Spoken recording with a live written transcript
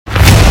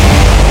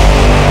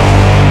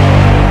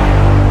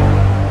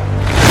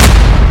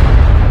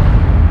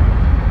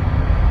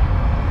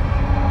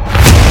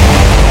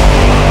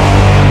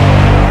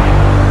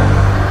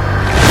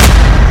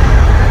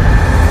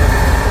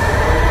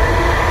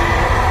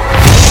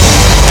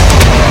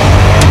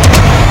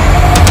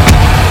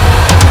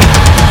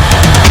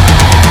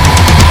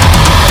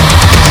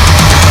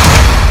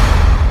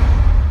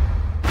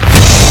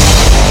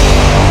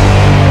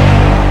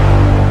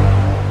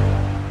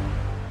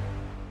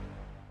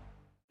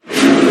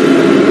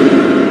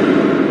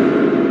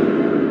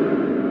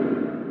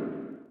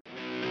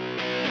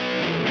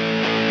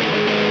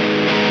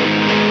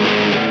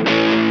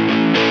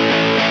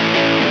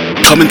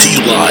Coming to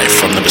you live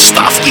from the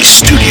Mustafki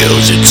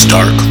Studios, it's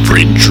Dark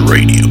Fringe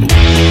Radio.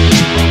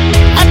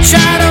 I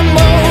try to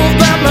move,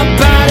 but my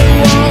body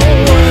won't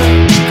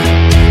work.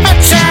 I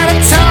try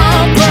to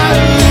talk, but I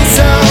lose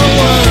all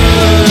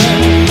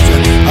words.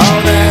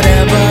 All that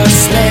ever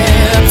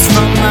slips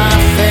from my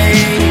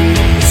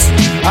face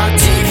are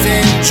teeth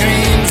and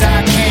dreams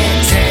I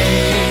can't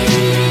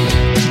take.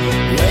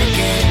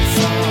 Waking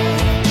from,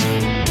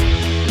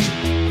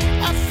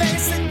 I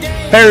face the day.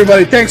 Hey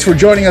everybody, thanks for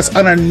joining us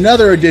on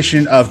another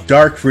edition of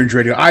Dark Fringe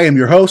Radio. I am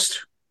your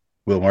host,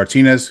 Will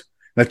Martinez.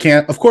 And I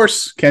can't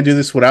do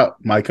this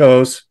without my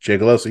co-host, Jay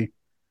Galosi.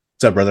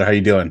 What's up, brother? How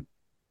you doing?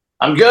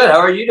 I'm good. How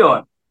are you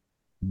doing?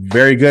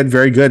 Very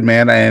good,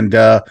 man. And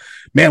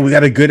man, we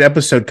got a good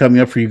episode coming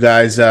up for you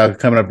guys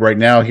coming up right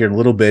now here in a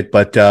little bit.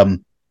 But I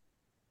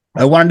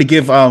wanted to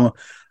give a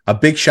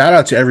big shout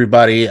out to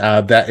everybody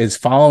that is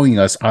following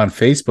us on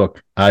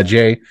Facebook.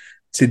 Jay,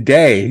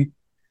 today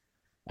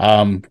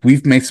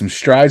we've made some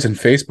strides on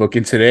Facebook,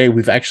 and today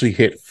we've actually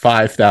hit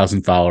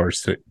 5,000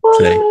 followers today.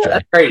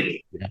 That's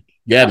crazy.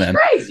 Yeah, that's man.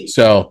 Crazy.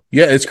 So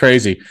yeah, it's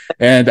crazy.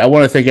 And I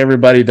want to thank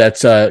everybody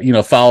that's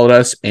followed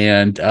us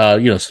and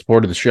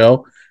supported the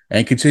show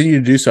and continue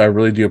to do so. I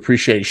really do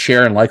appreciate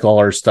share and like all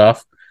our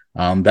stuff.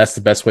 That's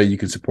the best way you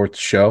can support the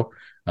show.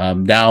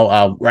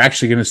 Now we're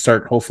actually going to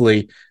start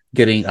hopefully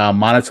getting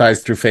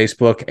monetized through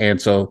Facebook,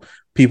 and so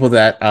people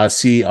that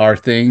see our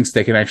things,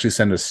 they can actually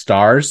send us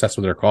stars. That's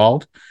what they're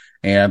called.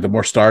 And the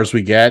more stars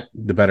we get,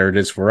 the better it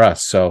is for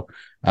us. So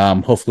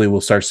hopefully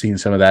we'll start seeing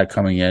some of that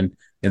coming in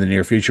the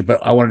near future.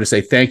 But I wanted to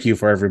say thank you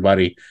for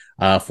everybody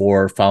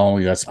for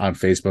following us on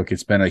Facebook.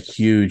 It's been a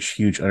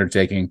huge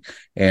undertaking,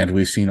 and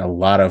we've seen a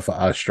lot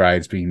of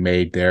strides being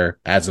made there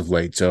as of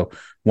late. So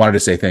wanted to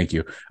say thank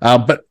you.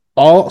 But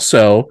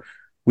also,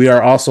 we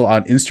are also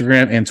on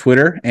Instagram and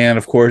Twitter, and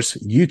of course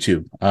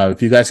YouTube.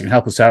 If you guys can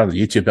help us out on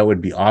the YouTube, that would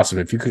be awesome.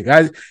 If you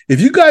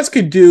guys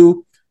could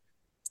do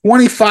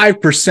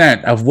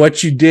 25% of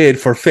what you did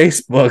for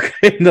Facebook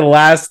in the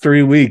last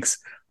 3 weeks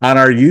on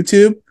our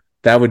YouTube,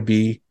 that would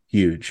be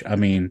huge. I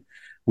mean,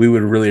 we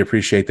would really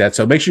appreciate that.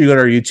 So make sure you go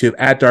to our YouTube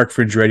at Dark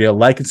Fringe Radio,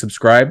 like and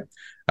subscribe.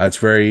 It's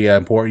very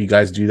important you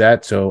guys do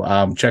that. So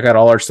check out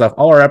all our stuff.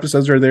 All our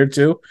episodes are there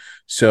too.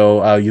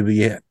 So you'll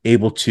be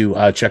able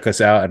to check us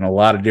out in a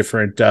lot of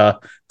different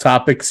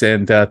topics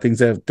and things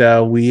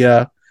that we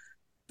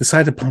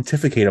decide to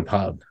pontificate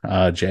upon,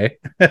 Jay.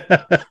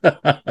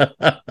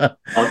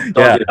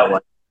 Don't do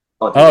that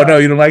one. No,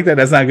 you don't like that?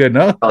 That's not good,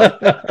 no?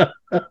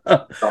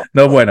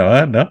 No bueno,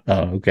 huh? No?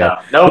 Oh, okay.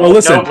 No, well,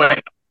 listen.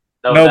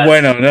 No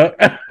bueno. No.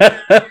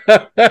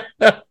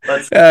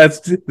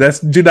 That's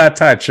do not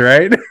touch,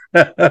 right?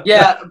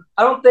 Yeah,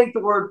 I don't think the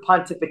word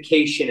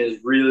pontification is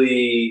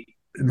really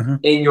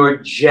in your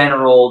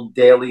general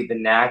daily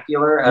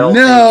vernacular.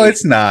 No,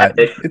 it's not.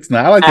 It's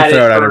not. I like to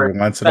throw it out every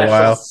once in a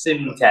while.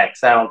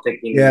 Syntax, I don't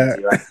think you need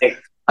to.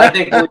 I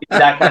think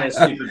that kind of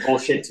stupid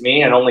bullshit to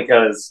me, and only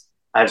because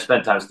I've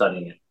spent time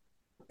studying it.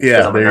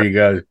 Yeah, there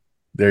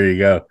you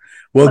go.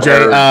 Well,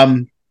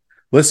 Jay,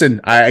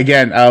 listen,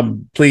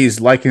 please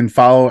like and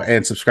follow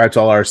and subscribe to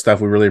all our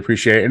stuff. We really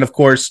appreciate it. And of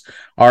course,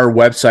 our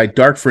website,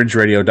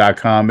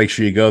 darkfringeradio.com. Make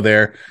sure you go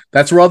there.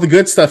 That's where all the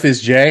good stuff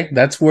is, Jay.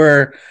 That's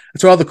where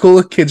all the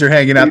cool kids are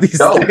hanging out these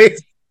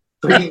days.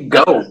 There you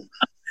go.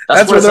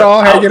 That's where they're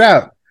all hanging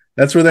out.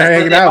 That's where they're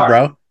hanging out,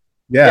 bro.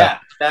 Yeah.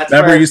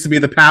 Remember, it used to be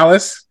the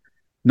Palace?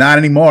 Not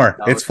anymore.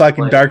 No, it's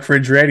fucking Dark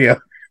Fringe Radio.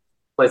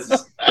 Place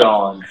is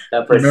gone.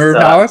 That place Remember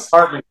is Palace?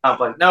 Apartment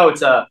complex. No,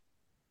 it's a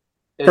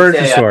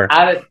furniture store.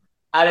 Out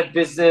of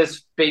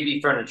business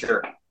baby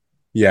furniture.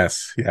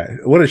 Yes. Yeah.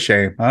 What a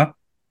shame, huh?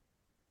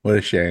 What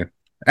a shame.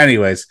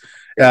 Anyways,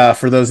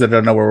 for those that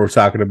don't know what we're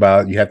talking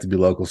about, you have to be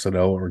local to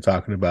know what we're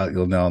talking about.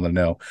 You'll know on the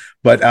know.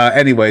 But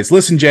anyways,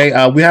 listen, Jay,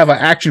 we have an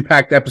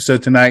action-packed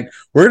episode tonight.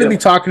 We're going to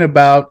be talking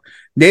about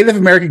Native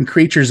American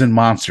creatures and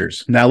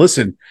monsters. Now,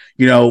 listen,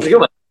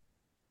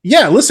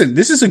 listen,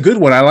 this is a good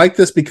one. I like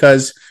this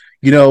because,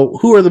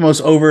 who are the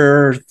most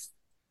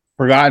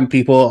forgotten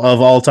people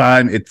of all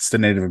time? It's the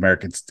Native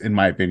Americans, in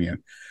my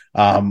opinion.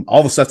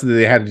 All the stuff that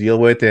they had to deal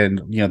with,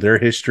 and their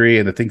history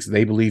and the things that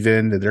they believe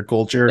in and their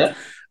culture. Yeah.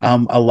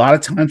 A lot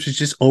of times it's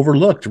just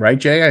overlooked, right,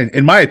 Jay?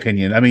 In my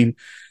opinion, I mean,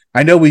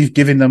 I know we've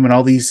given them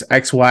all these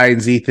X, Y,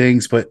 and Z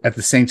things, but at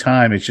the same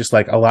time, it's just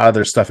like a lot of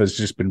their stuff has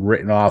just been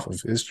written off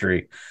of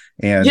history,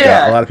 and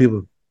a lot of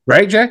people,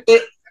 right, Jay?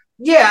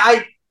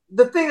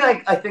 The thing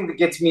I think that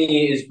gets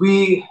me is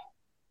we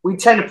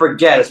tend to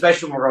forget,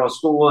 especially when we're going to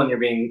school and you're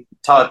being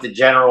taught the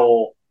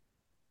general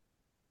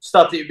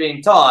stuff that you're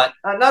being taught.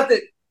 Not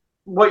that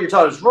what you're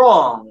taught is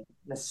wrong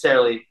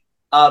necessarily,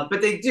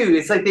 but they do.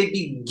 It's like they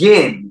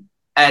begin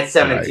at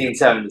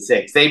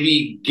 1776. They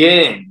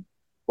begin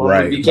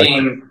when we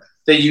became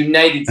the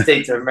United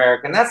States of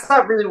America. And that's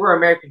not really where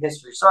American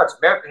history starts.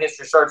 American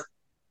history starts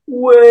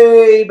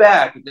way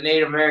back with the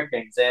Native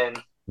Americans and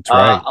a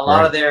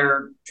lot of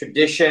their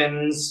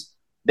traditions.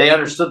 They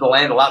understood the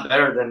land a lot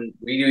better than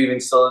we do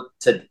even still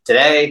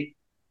today.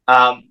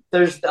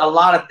 There's a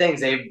lot of things.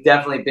 They've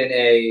definitely been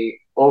a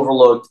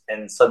overlooked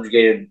and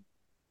subjugated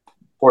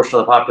portion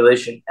of the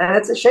population, and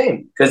it's a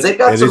shame because they've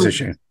got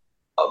some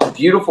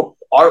beautiful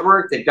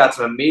artwork. They've got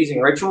some amazing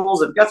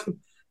rituals. They've got some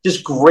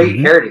just great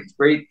heritage,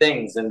 great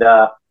things, and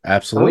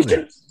absolutely,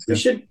 and we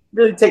should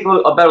really take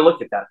a better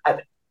look at that.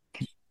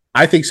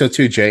 I think so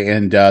too, Jay,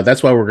 and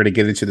that's why we're going to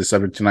get into the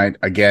subject tonight.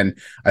 Again,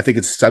 I think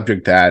it's a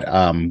subject that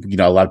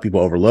a lot of people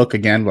overlook.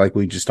 Again, like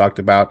we just talked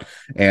about,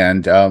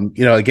 and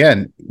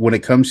again, when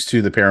it comes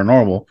to the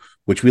paranormal,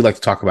 which we like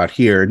to talk about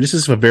here, and this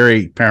is a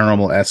very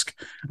paranormal-esque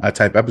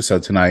type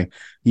episode tonight.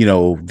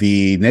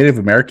 The Native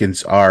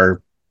Americans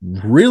are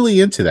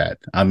really into that.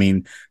 I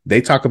mean,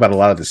 they talk about a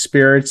lot of the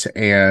spirits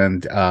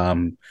and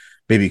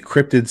maybe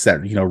cryptids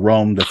that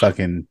roam the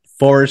fucking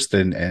forest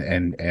and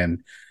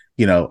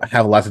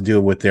have a lot to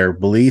do with their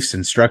beliefs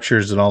and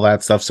structures and all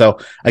that stuff. So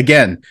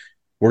again,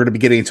 we're going to be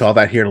getting into all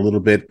that here in a little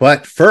bit.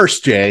 But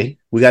first, Jay,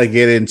 we got to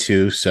get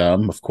into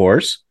some, of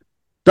course,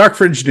 Dark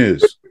Fringe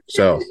news.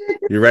 So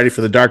you ready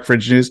for the Dark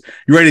Fringe news?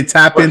 You ready to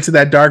tap into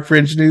that Dark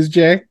Fringe news,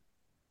 Jay?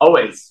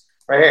 Always.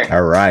 Right here.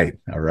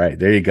 All right.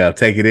 There you go.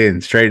 Take it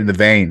in straight in the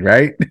vein,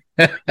 right?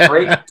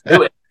 Great.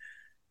 Do it.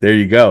 There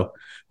you go.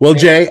 Well,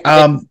 Jay,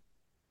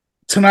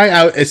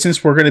 tonight,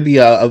 since we're going to be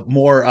a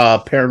more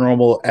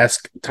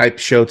paranormal-esque type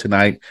show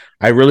tonight,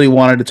 I really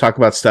wanted to talk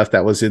about stuff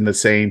that was in the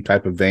same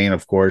type of vein,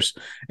 of course.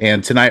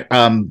 And tonight,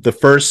 the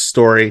first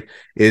story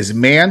is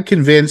man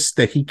convinced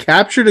that he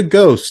captured a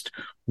ghost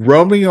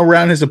roaming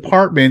around his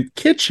apartment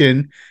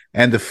kitchen,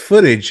 and the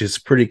footage is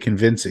pretty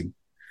convincing.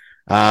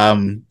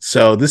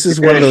 So this is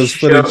one of those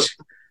footage.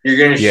 You're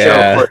going to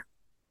show.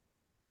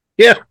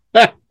 Yeah.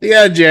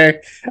 Yeah,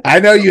 Jay. I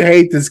know you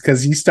hate this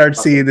because you start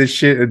seeing this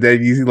shit and then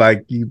I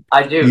do.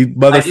 You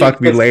motherfuck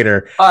me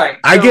later. All right.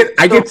 I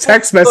get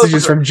text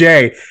messages from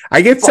Jay.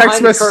 I get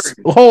text messages.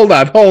 Hold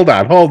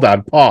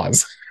on.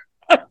 Pause.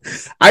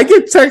 I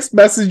get text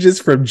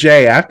messages from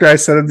Jay after I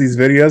send him these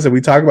videos and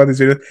we talk about these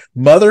videos,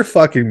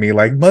 motherfucking me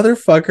like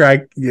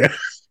motherfucker.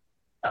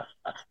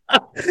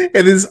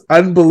 It is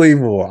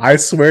unbelievable. I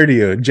swear to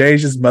you,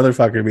 Jay's just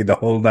motherfucking me the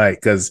whole night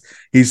because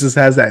he just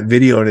has that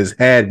video in his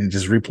head and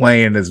just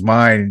replaying in his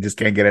mind and just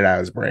can't get it out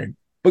of his brain.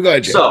 But go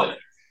ahead, Jay. So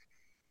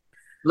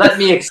let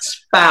me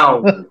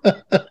expound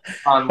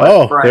on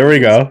my friend.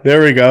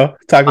 There we go.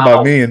 Talk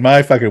about me and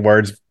my fucking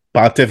words,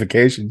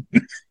 pontification.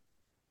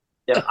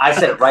 Yeah, I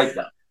said it right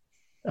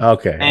though.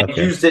 Okay. And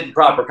used it in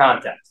proper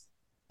context.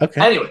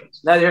 Okay.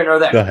 Anyways, neither here nor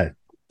there. Go ahead.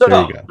 So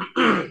there you go.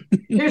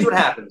 Here's what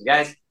happens,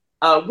 guys.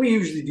 We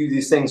usually do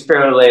these things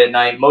fairly late at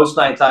night. Most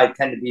nights I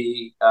tend to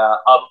be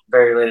up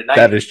very late at night.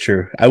 That is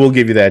true. I will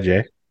give you that,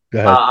 Jay. Go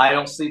ahead. I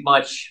don't sleep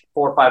much,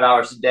 4 or 5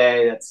 hours a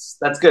day.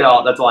 That's good.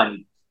 That's all I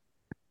need.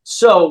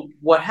 So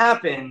what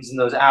happens in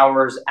those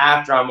hours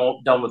after I'm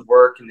done with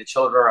work and the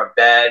children are in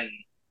bed and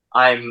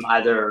I'm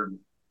either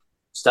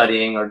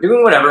studying or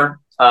doing whatever,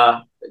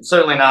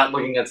 certainly not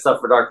looking at stuff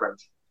for Dark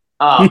Fringe.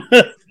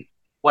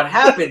 What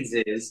happens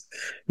is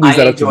I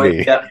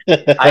enjoy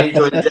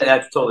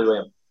that's totally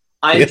William.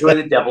 I enjoy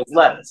the devil's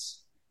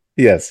lettuce.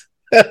 Yes.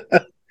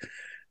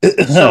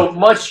 So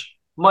much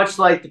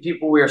like the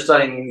people we are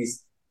studying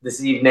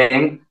this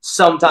evening,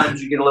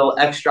 sometimes you get a little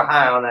extra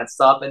high on that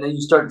stuff, and then you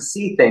start to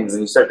see things,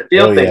 and you start to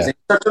feel things, and you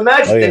start to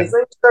imagine things,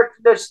 and you start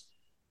to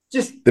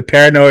just the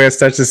paranoia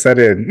starts to set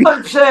in.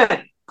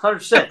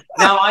 100%.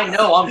 Now I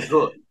know I'm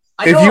good.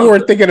 If you were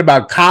thinking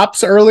about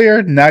cops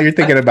earlier, now you're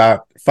thinking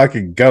about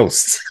fucking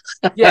ghosts.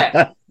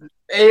 Yeah.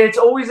 It's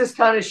always this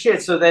kind of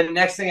shit. So then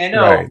next thing I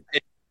know,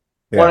 it's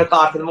 1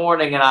 o'clock in the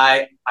morning, and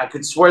I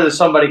could swear there's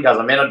somebody because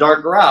I'm in a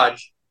dark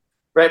garage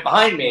right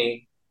behind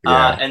me.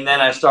 And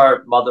then I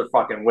start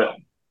motherfucking Will.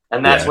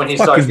 And that's when he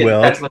starts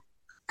getting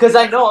because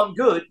I know I'm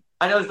good.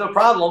 I know there's no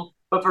problem.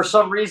 But for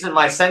some reason,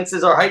 my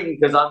senses are heightened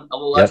because I'm a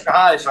little extra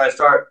high. So I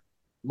start,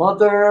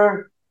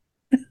 motherfucker.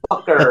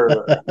 All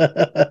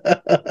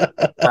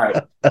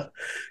right.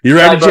 You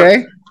ready,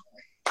 Jay?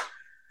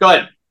 Go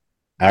ahead.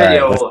 All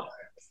right.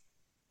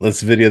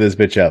 Let's video this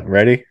bitch up.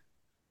 Ready?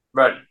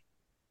 Ready.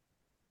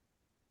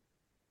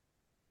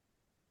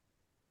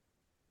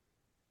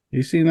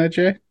 You seen that,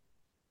 Jay?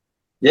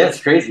 Yeah,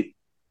 it's crazy.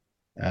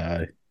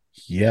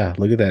 Yeah,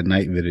 look at that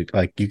night video.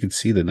 Like, you could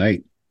see the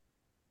night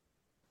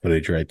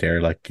footage right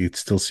there. Like, you'd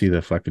still see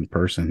the fucking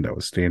person that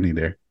was standing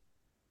there.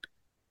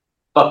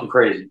 Fucking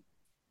crazy.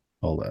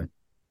 Hold on.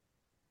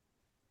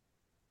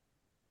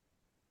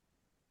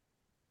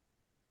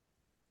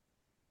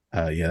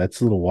 Yeah,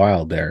 that's a little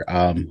wild there.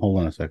 Hold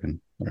on a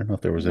second. I don't know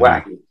if there was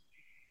any.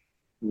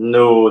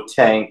 No,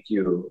 thank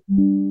you.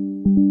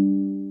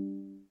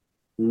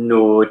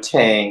 No,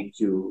 thank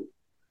you.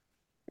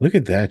 Look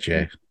at that,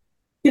 Jay.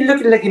 You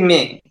look like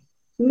me.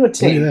 No,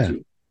 thank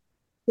you.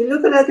 You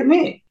look like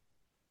me.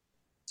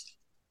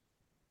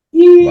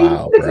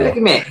 Wow, bro.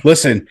 Like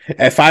listen,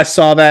 if I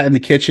saw that in the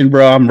kitchen,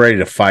 bro, I'm ready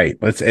to fight.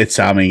 It's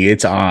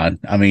on.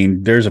 I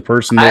mean, there's a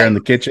person there in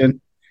the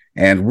kitchen,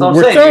 and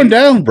we're throwing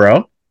down,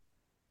 bro.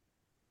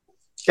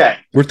 Okay.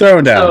 We're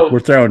throwing down. We're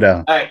throwing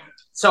down. All right.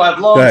 So I've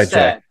long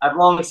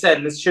said,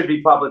 and this should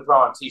be probably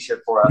thrown on a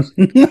t-shirt for us.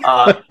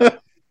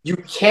 You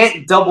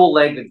can't double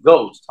leg a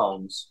ghost,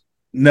 Holmes.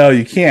 No,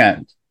 you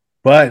can't.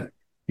 But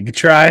You could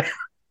try.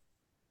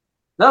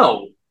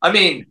 No, I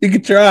mean, You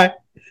could try.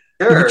 You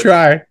sure, could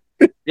try.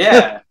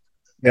 yeah.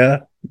 Yeah,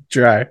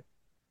 try.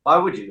 Why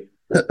would you?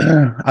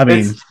 I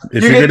mean,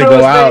 if you you're can gonna throw go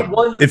as many out,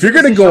 ones if you're as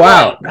gonna you go like.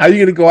 out, how are you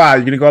gonna go out?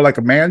 You're gonna go like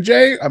a man,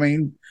 Jay? I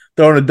mean,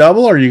 throwing a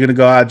double, or are you gonna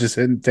go out just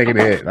hitting, taking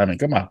a hit? I mean,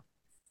 come on.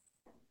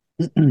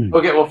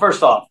 Okay, well,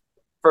 first off,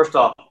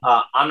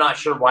 I'm not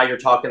sure why you're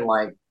talking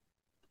like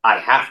I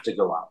have to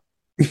go out.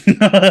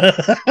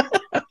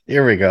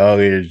 Here we go.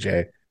 Here's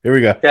Jay. Here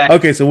we go. Okay.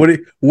 Okay, so what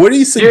do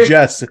you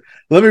suggest?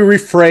 Let me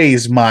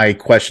rephrase my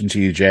question to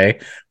you, Jay.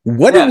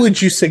 What would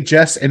you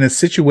suggest in a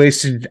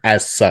situation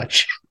as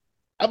such?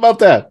 How about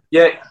that?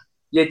 Yeah,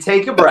 you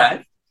take a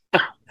breath.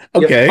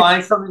 Okay. You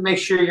find something to make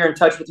sure you're in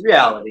touch with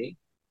reality.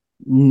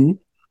 Mm-hmm.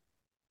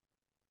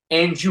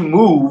 And you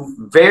move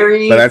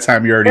very. By that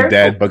time, you're already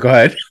dead. But go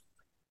ahead.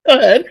 Go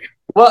ahead.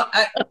 Well,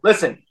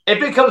 listen.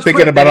 If it comes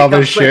Thinking quick, about then all it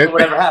comes this quick, shit.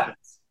 whatever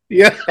happens.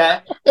 Yeah.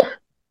 Okay.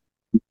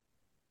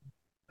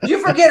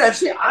 You forget.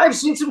 I've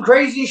seen some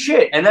crazy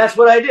shit, and that's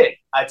what I did.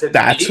 I took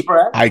a deep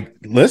breath. I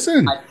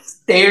listen. I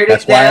stared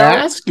That's it down. why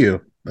I ask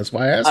you. That's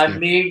why I asked you. I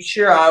made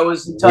sure I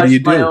was in What touch do you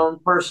with my do? own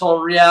personal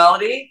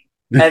reality,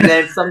 and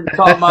then something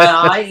caught my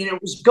eye, and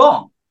it was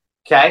gone.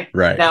 Okay.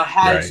 Right. Now,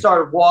 had it right.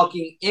 started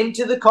walking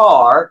into the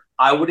car,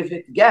 I would have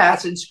hit the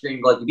gas and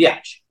screamed like a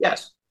bitch.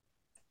 Yes.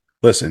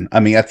 Listen, I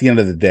mean, at the end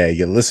of the day,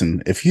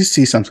 listen, if you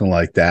see something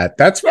like that,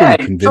 that's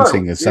pretty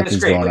convincing if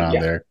something's going on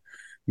there.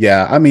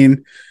 Yeah. I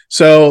mean,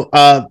 so,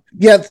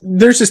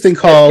 there's this thing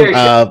called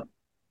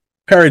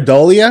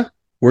pareidolia,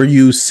 where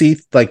you see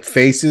like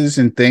faces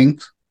and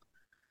things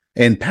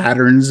and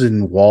patterns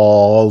in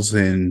walls,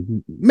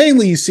 and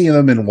mainly you see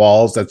them in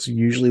walls. That's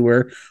usually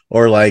where,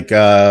 or like,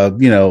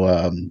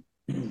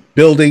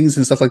 buildings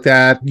and stuff like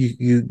that.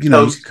 You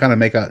kind of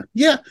make a,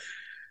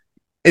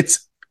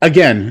 it's,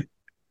 again,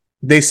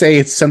 they say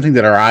it's something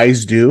that our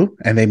eyes do,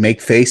 and they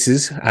make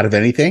faces out of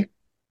anything,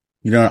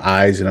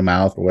 eyes and a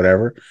mouth or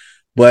whatever.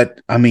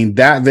 But I mean,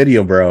 that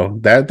video, bro,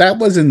 that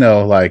wasn't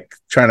like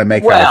trying to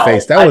make out a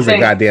face. That was a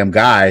goddamn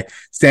guy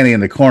standing in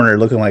the corner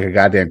looking like a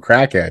goddamn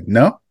crackhead.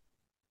 No?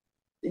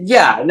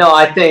 Yeah, no,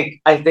 I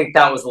think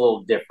that was a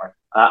little different.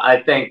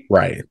 I think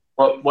right.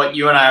 What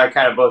you and I are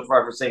kind of both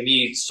referencing,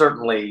 me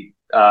certainly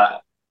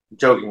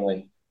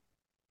jokingly,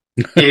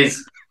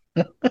 is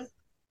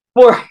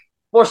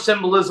more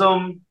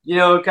symbolism,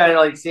 kind of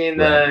like seeing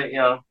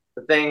the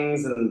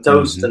things and the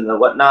toast and the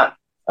whatnot,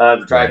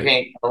 the dry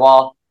paint on the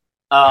wall.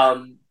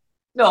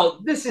 No,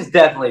 this is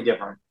definitely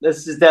different.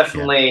 This is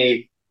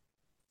definitely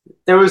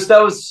that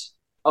was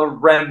a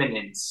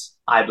remnants,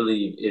 I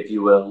believe, if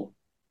you will.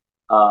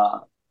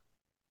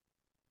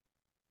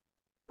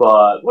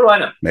 But what do I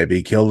know? Maybe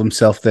he killed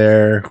himself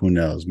there. Who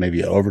knows?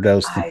 Maybe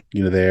overdosed,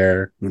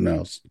 there. Who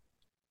knows?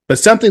 But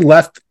something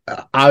left,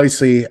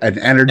 obviously, an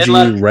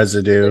energy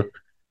residue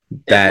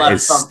that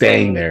is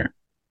staying there.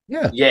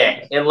 Yeah.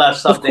 Yeah, it left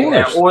something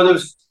there. Or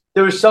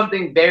there was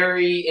something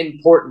very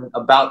important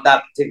about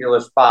that particular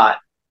spot.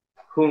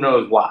 Who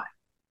knows why?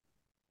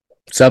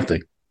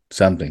 Something.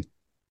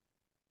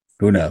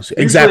 Who knows?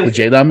 Exactly,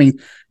 Jay. I mean,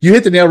 you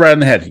hit the nail right on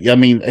the head. I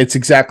mean, it's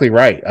exactly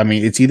right. I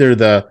mean, it's either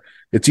the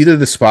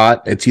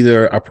spot, it's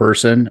either a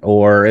person,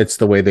 or it's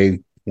the way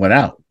they went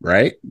out,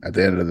 right? At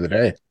the end of the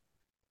day.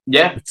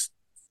 Yeah.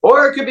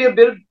 Or it could be a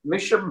bit of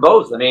mixture of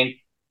both. I mean,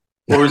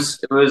 it was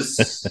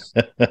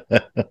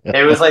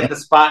like the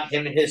spot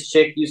him and his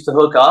chick used to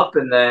hook up,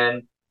 and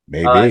then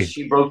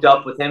she broke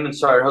up with him and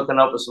started hooking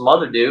up with some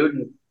other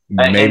dude.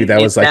 And maybe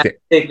that was like that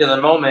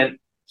particular moment.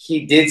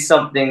 He did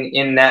something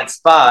in that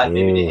spot. Ooh,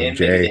 maybe to him,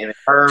 Jay, maybe to him,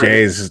 her.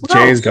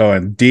 Jay's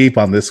going deep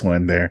on this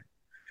one there.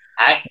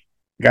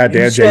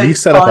 Goddamn, Jay, you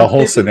set up a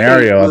whole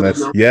scenario on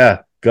this.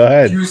 Yeah, go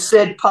ahead. You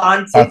said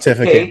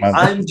pontificate.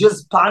 I'm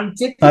just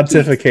pontificate.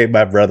 Pontificate,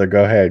 my brother.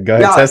 Go ahead.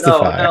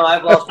 Testify. No,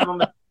 I've lost a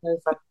moment.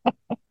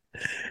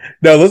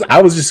 No, listen,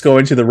 I was just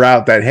going to the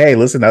route that, hey,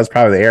 listen, that was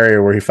probably the area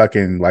where he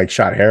fucking like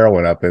shot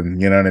heroin up, and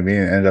you know what I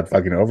mean, and ended up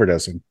fucking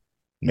overdosing.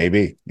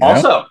 Maybe.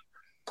 Also,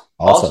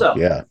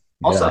 yeah.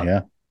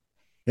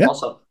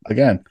 Also,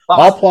 again,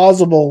 all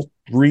plausible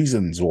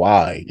reasons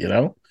why,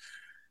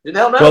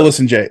 Well,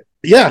 listen, Jay.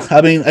 Yeah,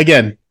 I mean,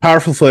 again,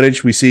 powerful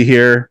footage we see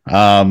here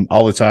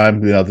all the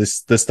time.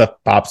 This stuff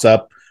pops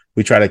up.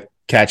 We try to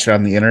catch it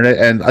on the internet,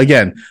 and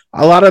again,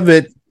 a lot of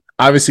it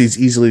obviously is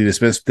easily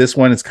dismissed. This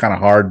one is kind of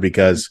hard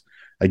because,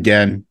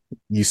 again,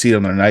 you see it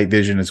on their night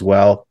vision as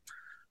well.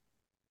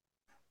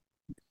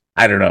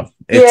 I don't know.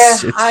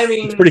 It's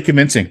pretty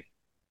convincing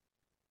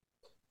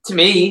to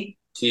me,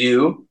 to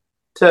you,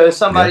 to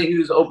somebody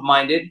who's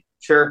open-minded.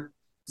 Sure,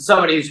 to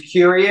somebody who's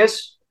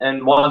curious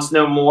and wants to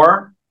know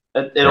more.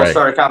 It'll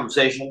start a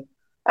conversation.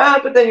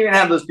 But then you're going to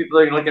have those people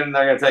that are looking and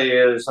they're going to tell you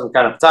there's some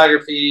kind of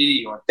photography,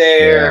 you weren't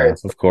there. Yeah,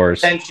 of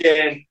course.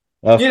 Attention.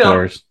 Of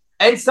course.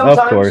 And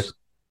sometimes,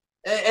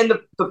 and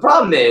the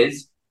problem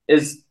is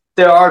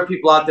there are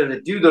people out there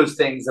that do those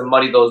things and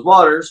muddy those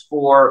waters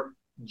for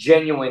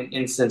genuine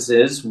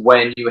instances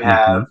when you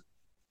have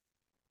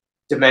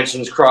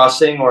dimensions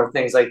crossing or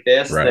things like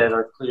this that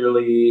are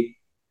clearly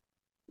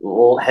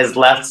has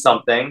left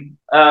something.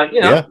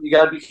 You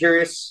got to be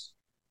curious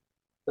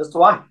as to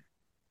why.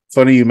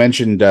 Funny you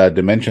mentioned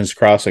Dimensions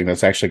Crossing.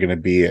 That's actually going to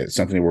be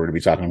something we're going to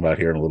be talking about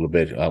here in a little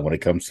bit when it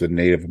comes to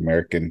Native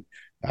American,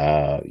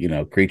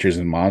 creatures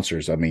and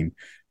monsters. I mean,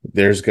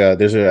 there's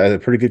a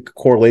pretty good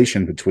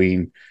correlation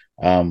between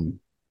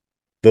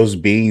those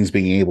beings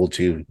being able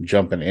to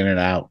jump in and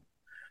out.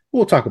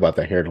 We'll talk about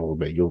that here in a little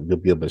bit. You'll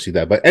be able to see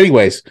that. But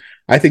anyways,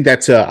 I think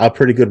that's a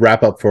pretty good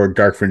wrap up for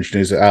Dark Fringe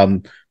News.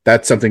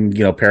 That's something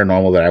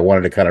paranormal that I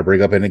wanted to kind of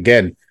bring up. And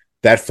again,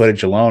 that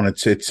footage alone,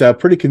 it's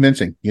pretty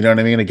convincing. You know what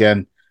I mean?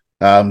 Again.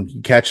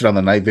 You catch it on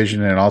the night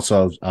vision and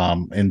also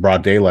in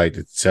broad daylight.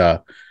 It's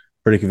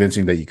pretty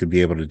convincing that you could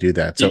be able to do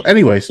that. So,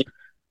 anyways,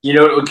 you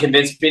know what it would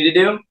convince me to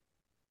do?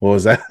 What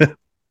was that?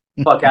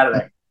 Fuck out of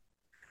there.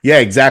 Yeah,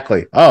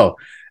 exactly. Oh,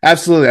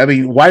 absolutely. I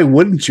mean, why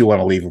wouldn't you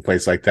want to leave a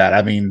place like that?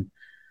 I mean,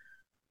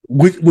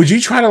 would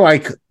you try to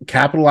like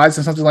capitalize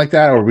on something like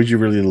that, or would you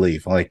really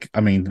leave? Like,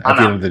 I mean, at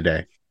the end of the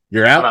day,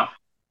 you're out.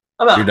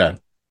 I'm out. You're done.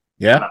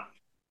 Yeah.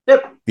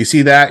 Yep. You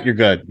see that? You're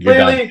good. You're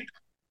done.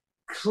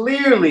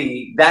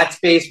 Clearly, that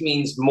space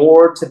means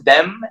more to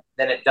them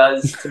than it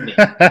does to me.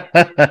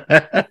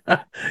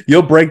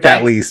 You'll break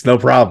that lease, no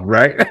problem,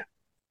 right?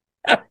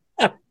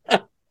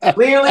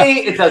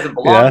 Clearly, it doesn't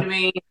belong to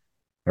me.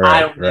 Right, I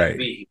don't need to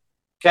be here.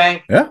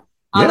 Okay? Yeah.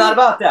 I'm not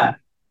about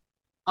that.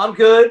 I'm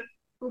good.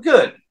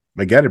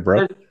 I get it,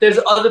 bro. There's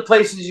other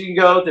places you can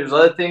go. There's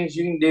other things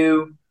you can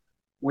do.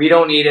 We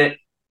don't need it.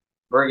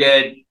 We're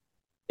good.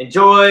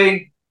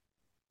 Enjoy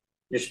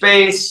your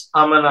space.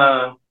 I'm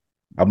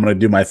gonna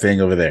do my thing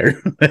over there.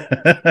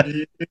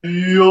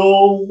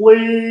 Yo,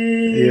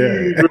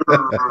 later.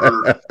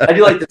 I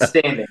do like the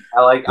standing.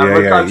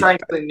 I'm trying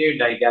to new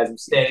night, guys. I'm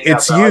standing.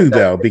 It's you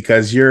though,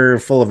 because you're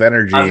full of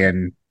energy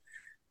and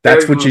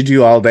that's what you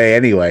do all day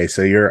anyway.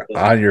 So you're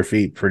on your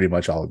feet pretty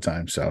much all the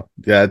time. So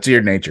yeah, it's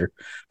your nature.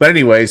 But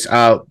anyways,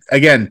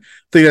 again,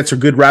 I think that's a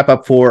good wrap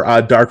up for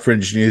Dark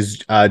Fringe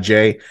News,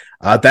 Jay.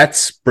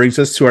 That brings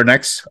us to our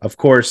next, of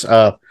course,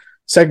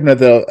 segment of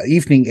the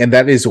evening, and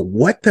that is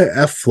What the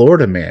F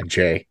Florida Man,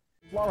 Jay.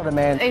 Florida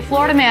man. A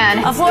Florida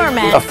man. A Florida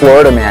man. A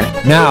Florida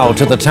man. Now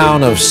to the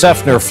town of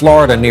Seffner,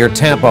 Florida, near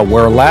Tampa,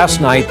 where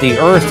last night the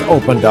earth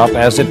opened up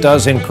as it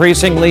does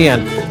increasingly,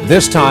 and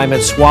this time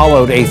it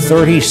swallowed a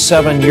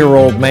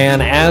 37-year-old man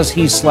as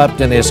he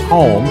slept in his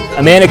home.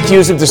 A man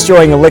accused of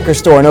destroying a liquor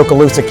store in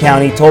Okaloosa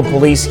County told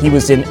police he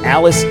was in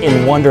Alice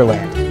in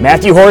Wonderland.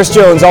 Matthew Horace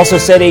Jones also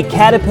said a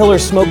caterpillar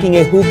smoking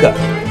a hookah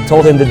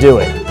told him to do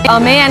it. A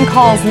man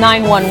calls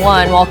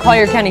 911 while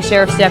Collier County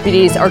Sheriff's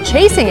deputies are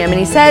chasing him, and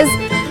he says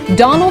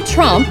Donald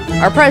Trump,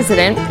 our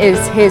president, is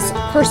his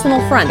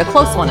personal friend, a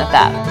close one at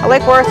that. A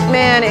Lake Worth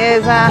man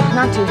is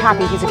not too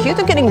happy. He's accused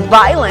of getting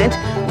violent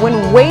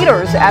when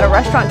waiters at a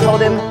restaurant told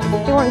him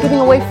they weren't giving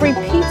away free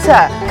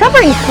pizza.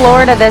 Covering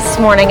Florida this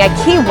morning, a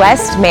Key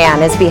West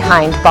man is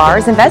behind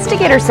bars.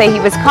 Investigators say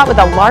he was caught with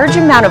a large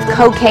amount of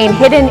cocaine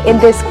hidden in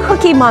this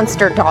Cookie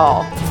Monster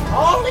doll.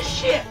 Holy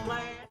shit,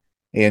 man.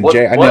 And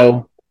Jay, I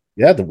know.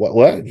 Yeah, the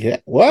what? Yeah,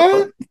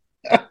 what?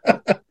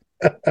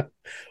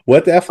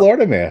 What the F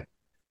Florida man?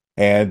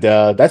 And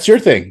that's your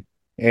thing.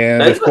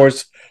 And of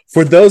course,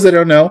 for those that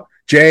don't know,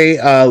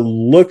 Jay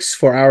looks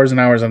for hours and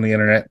hours on the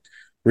internet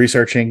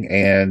researching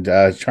and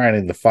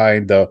trying to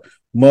find the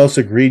most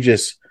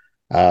egregious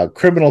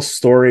criminal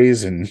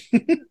stories and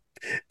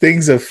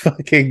things of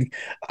fucking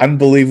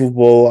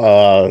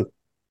unbelievable,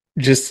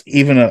 just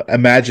even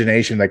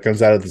imagination that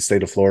comes out of the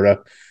state of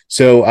Florida.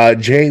 So,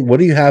 Jay, what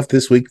do you have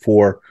this week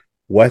for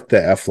What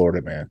the F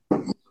Florida Man?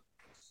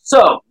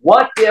 So,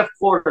 What the F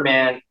Florida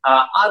Man?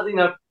 Oddly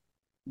enough,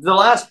 the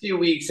last few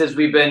weeks, as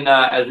we've been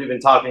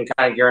talking,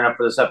 kind of gearing up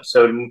for this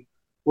episode, and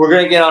we're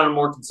going to get on a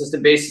more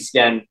consistent basis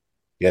again.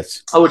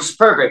 Yes, which is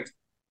perfect,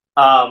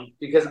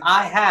 because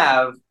I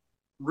have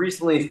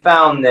recently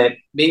found that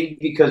maybe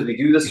because we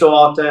do this so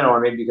often, or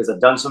maybe because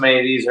I've done so many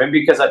of these, or maybe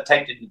because I've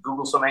typed it in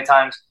Google so many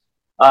times.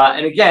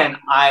 And again,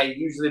 I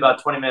usually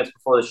about 20 minutes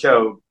before the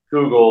show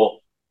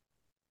Google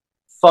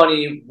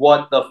funny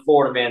what the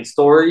Florida man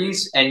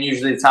stories, and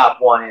usually the top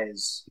one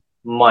is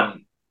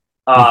money.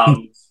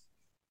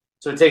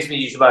 So it takes me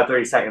usually about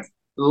 30 seconds.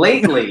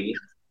 Lately,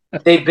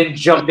 they've been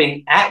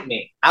jumping at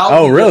me.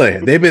 Oh, really?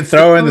 They've been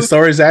throwing the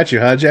stories at you,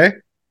 huh, Jay?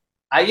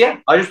 Yeah.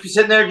 I'll just be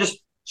sitting there just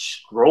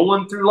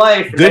scrolling through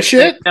life. Good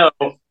shit?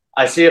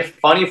 I see a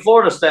funny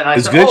Florida stat.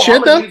 It's good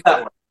shit, though?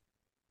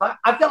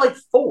 I've got like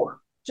 4.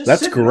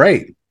 That's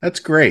great. That's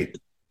great.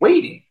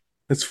 Waiting.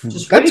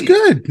 That's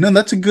good. No,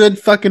 that's a good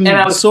fucking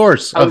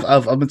source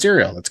of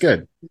material. That's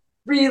good.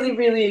 Really,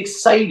 really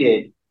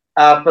excited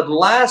for the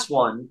last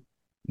one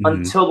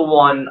until the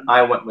one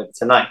I went with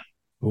tonight.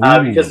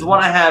 Because the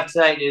one I have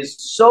tonight is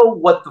So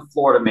What the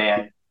Florida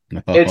Man.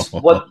 It's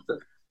what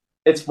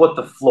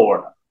the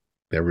Florida.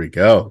 There we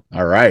go.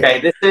 All right.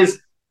 Okay,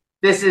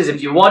 this is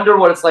if you wonder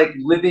what it's like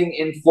living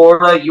in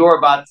Florida, you're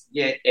about to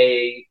get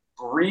a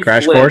brief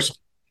crash course.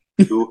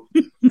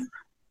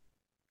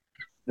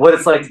 What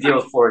it's like to deal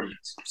with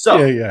Floridians.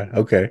 So yeah,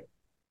 okay.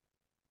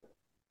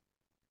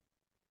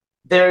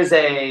 There's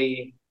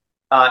a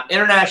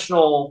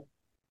international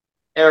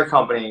air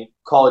company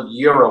called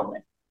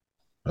Eurowing.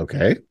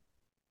 Okay.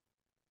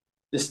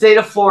 The state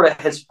of Florida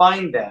has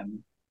fined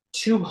them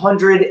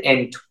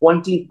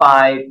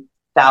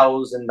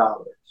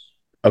 $225,000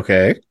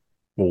 Okay.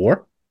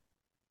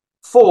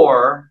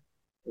 for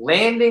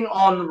landing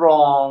on the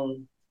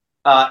wrong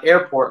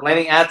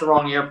landing at the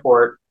wrong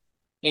airport,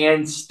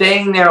 and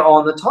staying there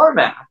on the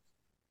tarmac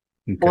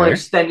for an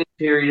extended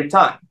period of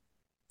time.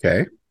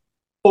 Okay.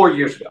 4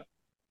 years ago.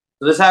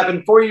 So this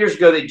happened 4 years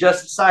ago. They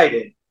just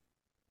decided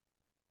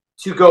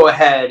to go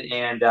ahead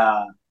and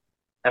file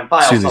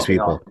Sue these something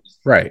people. on them.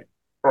 Right.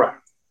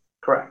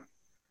 Correct.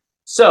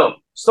 So,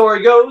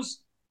 story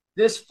goes,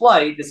 this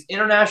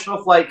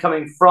international flight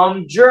coming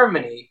from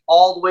Germany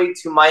all the way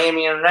to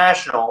Miami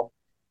International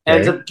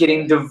ends up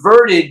getting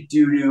diverted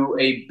due to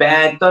a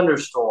bad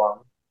thunderstorm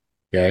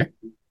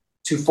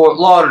to Fort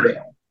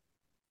Lauderdale.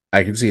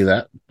 I can see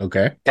that.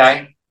 Okay.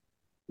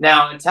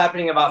 Now, it's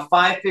happening about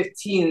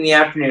 5:15 in the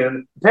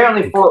afternoon.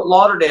 Apparently, Fort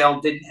Lauderdale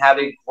didn't have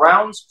a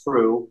grounds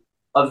crew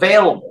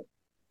available.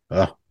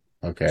 Oh,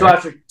 okay. So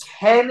after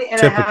 10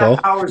 and a half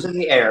hours in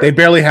the air... They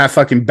barely have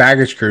fucking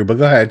baggage crew, but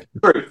go ahead.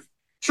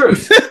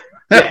 Truth.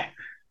 Yeah,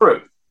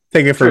 truth.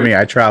 Take it from me.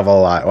 I travel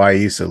a lot. Well, I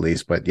used to at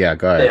least, but yeah,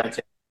 go ahead.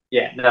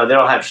 Yeah, no, they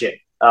don't have shit.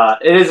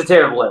 It is a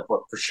terrible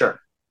airport, for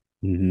sure.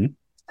 Mm-hmm.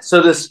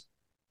 So this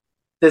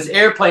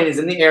airplane is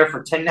in the air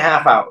for 10 and a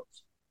half hours.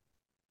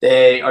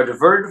 They are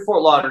diverted to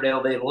Fort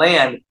Lauderdale. They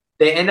land.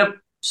 They end up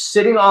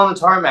sitting on the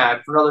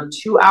tarmac for another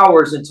 2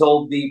 hours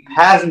until the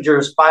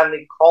passengers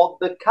finally called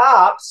the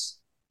cops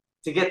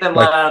to get them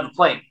let out of the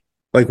plane.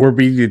 Like, we're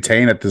being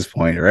detained at this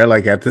point, right?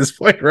 Like, at this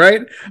point,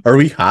 right? Are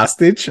we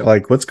hostage?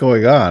 Like, what's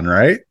going on,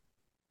 right?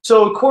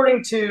 So,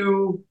 according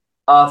to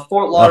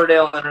Fort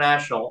Lauderdale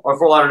International, or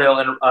Fort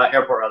Lauderdale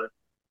Airport, rather,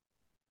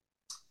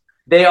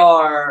 they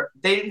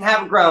didn't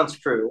have a grounds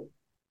crew,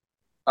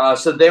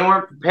 so they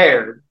weren't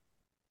prepared.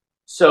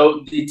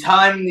 So the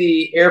time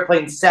the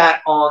airplane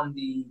sat on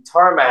the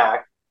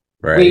tarmac,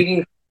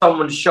 waiting for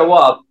someone to show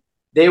up,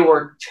 they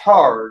were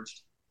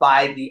charged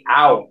by the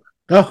hour.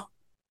 Oh.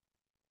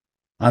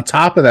 On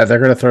top of that, they're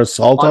going to throw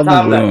salt on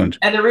the wound.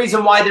 And the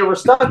reason why they were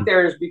stuck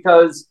there is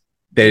because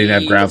they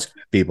didn't have grounds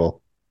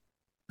people.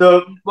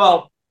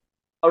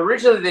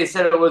 Originally they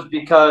said it was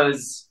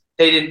because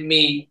they didn't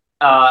meet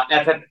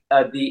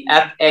the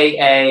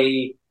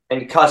FAA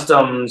and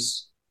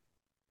customs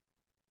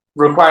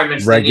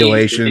requirements,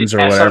 regulations, or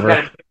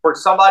whatever. Or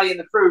somebody in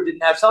the crew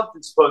didn't have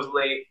something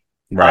supposedly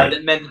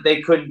that meant that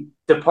they couldn't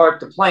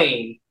depart the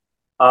plane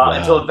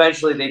until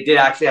eventually they did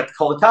actually have to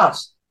call the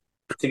cops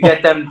to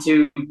get them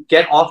to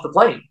get off the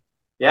plane.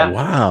 Yeah.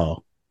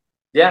 Wow.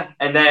 Yeah.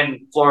 And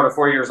then Florida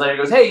 4 years later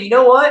goes, hey, you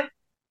know what?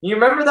 You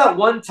remember that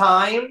one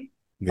time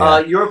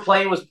your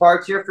plane was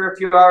parked here for a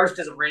few hours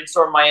because of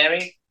rainstorm in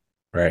Miami?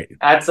 Right.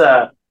 That's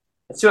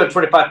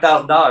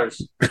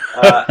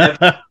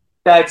 $225,000.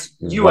 That's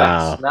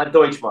U.S., not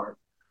Deutschmark.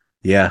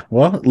 Yeah.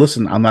 Well,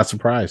 listen, I'm not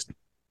surprised.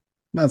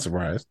 I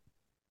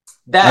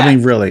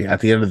mean, really,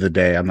 at the end of the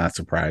day, I'm not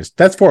surprised.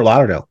 That's Fort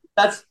Lauderdale.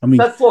 That's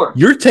Florida.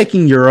 You're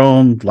taking your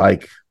own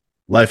life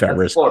at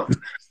risk. Florida.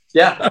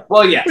 Yeah.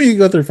 Well, yeah. You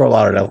go through Fort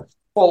Lauderdale.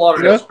 Fort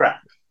Lauderdale's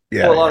crap.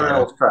 Yeah. Fort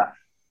Lauderdale's crap.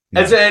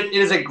 Yeah. It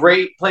is a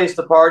great place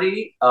to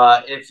party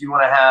if you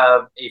want to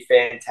have a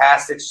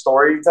fantastic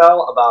story to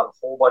tell about a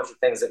whole bunch of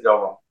things that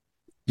go wrong.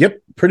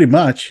 Yep, pretty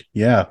much.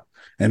 Yeah.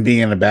 And being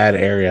in a bad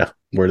area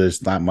where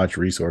there's not much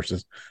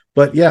resources.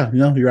 But yeah,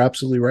 you're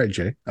absolutely right,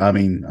 Jay. I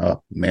mean,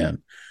 oh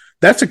man,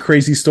 that's a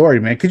crazy story,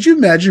 man. Could you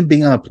imagine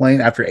being on a plane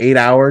after 8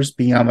 hours,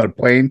 being on a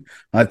plane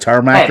on a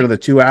tarmac for the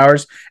 2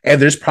 hours,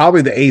 and there's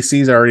probably the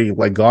AC's already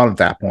gone at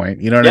that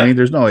point. You know what I mean?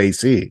 There's no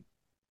AC.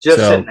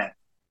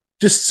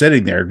 Just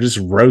sitting there, just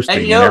roasting,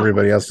 and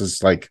everybody else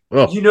is like,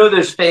 oh.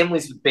 There's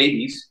families with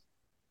babies.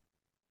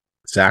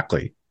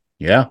 Exactly.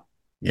 Yeah.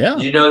 Yeah.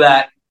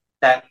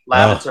 That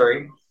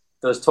lavatory.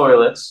 Those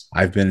toilets.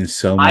 I've been in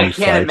so many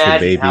flights with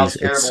babies.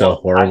 It's so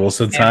horrible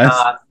sometimes.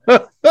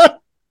 I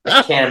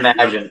can't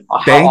imagine.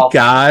 Thank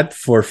God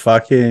for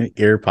fucking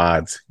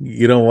earpods.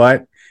 You know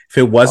what? If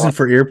it wasn't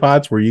for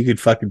earpods where you could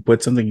fucking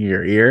put something in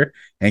your ear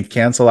and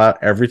cancel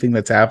out everything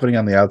that's happening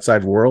on the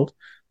outside world,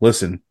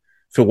 listen,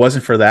 if it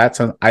wasn't for that,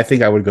 I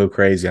think I would go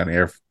crazy on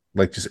air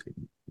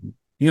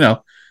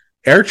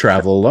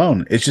travel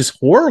alone. It's just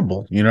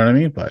horrible. You know what I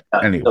mean? But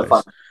anyways.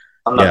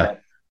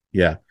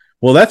 Yeah.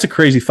 Well, that's a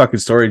crazy fucking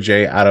story,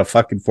 Jay, out of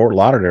fucking Fort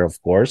Lauderdale, of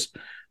course.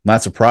 I'm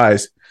not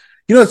surprised.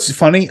 It's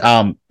funny.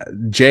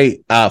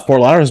 Jay,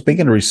 Fort Lauderdale is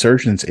making a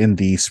resurgence in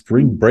the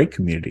spring break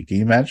community. Can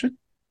you imagine?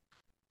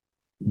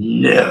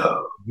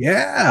 No.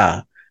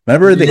 Yeah.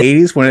 Remember in the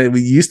 80s when it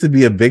used to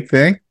be a big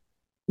thing?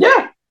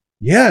 Yeah.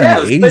 Yeah,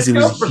 in the 80s, it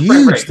was a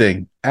huge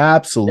thing.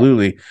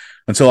 Absolutely.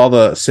 Until all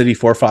the city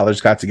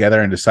forefathers got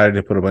together and decided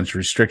to put a bunch of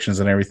restrictions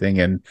on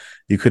everything, and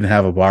you couldn't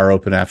have a bar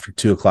open after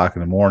 2:00 in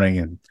the morning,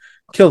 and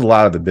killed a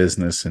lot of the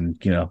business. And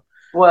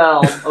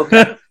well,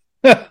 okay.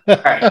 All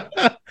right.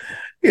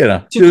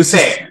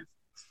 It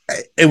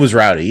was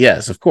rowdy,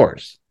 yes, of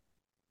course.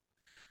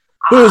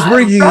 But it was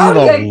bringing in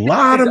a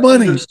lot of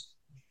money.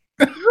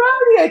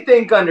 I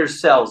think,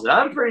 undersells it.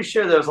 I'm pretty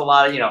sure there was a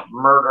lot of,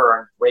 murder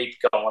and rape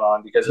going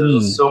on because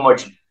there's so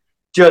much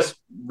just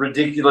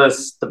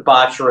ridiculous,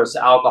 debaucherous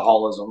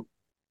alcoholism.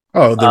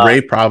 Oh, the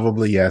rape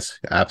probably, yes,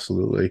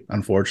 absolutely.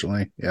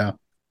 Unfortunately, yeah.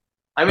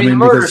 I mean, the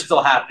murder's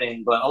still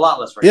happening, but a lot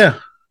less rape.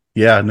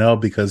 Yeah, no,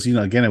 because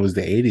again, it was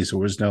the 80s. There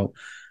was no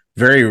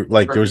there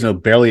was no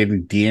barely any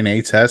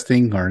DNA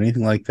testing or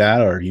anything like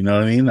that, or you know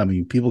what I mean? I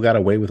mean, people got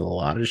away with a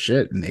lot of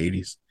shit in the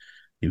 80s.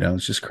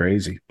 It's just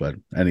crazy. But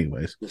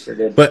anyways.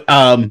 But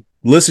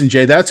listen,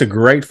 Jay, that's a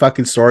great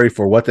fucking story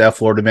for What the F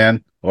Florida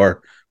Man,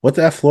 or What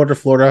the F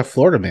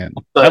Florida Man.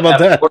 How about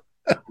that?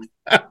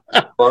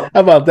 How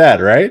about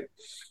that, right?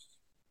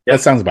 Yep.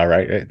 That sounds about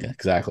right.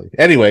 Exactly.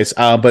 Anyways,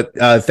 but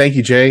thank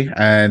you, Jay,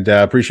 and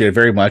appreciate it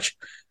very much.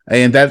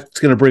 And that's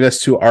going to bring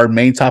us to our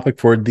main topic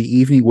for the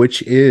evening,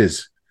 which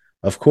is,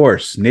 of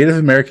course, Native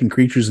American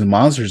creatures and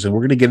monsters. And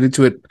we're going to get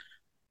into it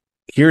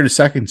here in a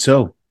second.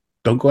 So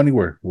don't go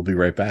anywhere. We'll be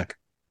right back.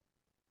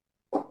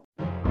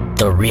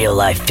 The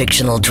real-life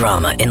fictional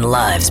drama in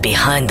lives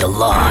behind the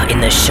law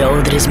in the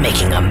show that is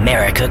making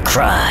America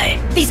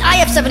cry. These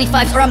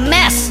IF-75s are a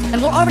mess,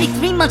 and we're already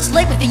 3 months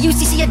late with the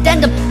UCC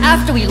addendum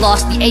after we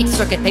lost the 8th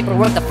Circuit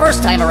paperwork the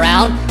first time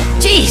around.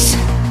 Jeez,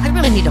 I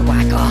really need to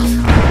whack off.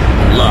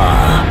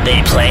 Law.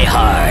 They play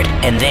hard,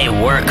 and they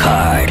work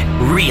hard.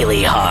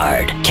 Really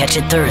hard. Catch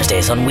it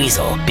Thursdays on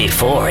Weasel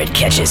before it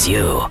catches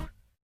you.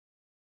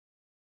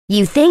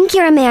 You think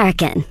you're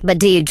American, but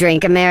do you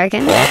drink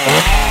American?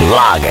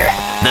 Lager.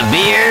 The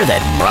beer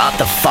that brought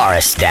the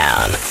forest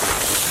down.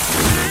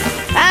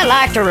 I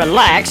like to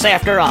relax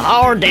after a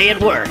hard day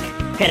at work.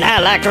 And I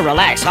like to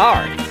relax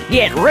hard.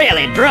 Get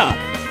really drunk.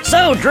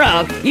 So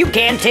drunk, you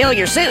can't tell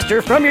your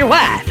sister from your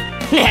wife.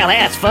 Now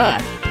that's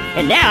fun.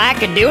 And now I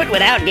can do it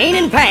without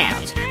gaining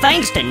pounds,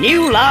 thanks to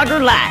new Lager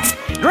Light.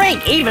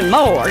 Drink even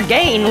more,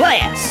 gain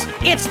less.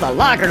 It's the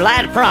Lager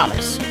Light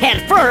promise.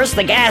 At first,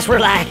 the guys were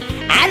like,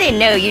 I didn't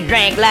know you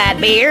drank light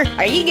beer.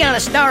 Are you gonna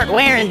start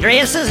wearing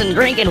dresses and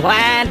drinking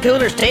wine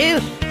coolers too?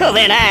 Well,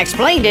 then I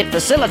explained it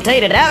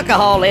facilitated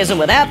alcoholism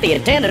without the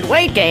attendant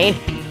weight gain,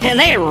 and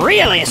they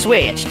really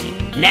switched.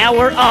 Now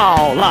we're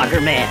all lager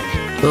men.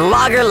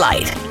 Lager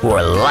Light.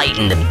 We're light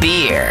in the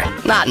beer,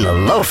 not in the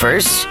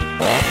loafers.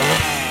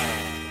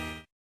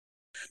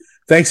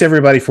 Thanks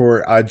everybody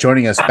for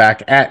joining us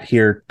back at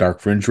here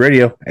Dark Fringe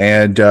Radio.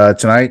 And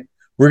tonight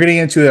we're getting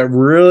into a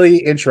really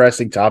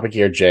interesting topic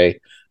here, Jay.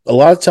 A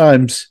lot of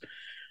times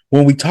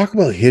when we talk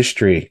about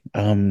history,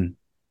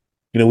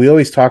 we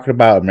always talk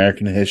about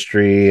American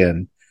history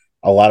and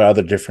a lot of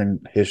other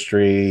different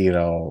history,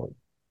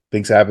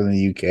 things happen in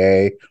the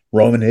UK,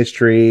 Roman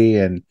history,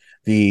 and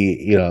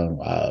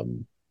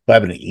what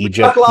happened in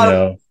Egypt.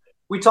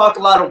 We talk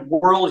a lot of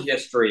world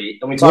history,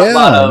 and we talk a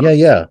lot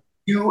of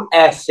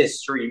U.S.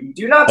 history. We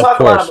do not talk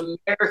a lot of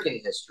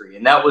American history,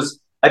 and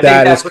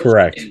that is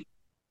correct.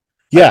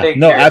 Yeah,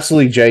 no,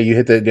 absolutely, Jay. You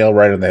hit the nail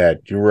right on the head.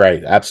 You're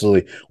right.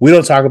 Absolutely. We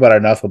don't talk about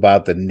enough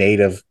about the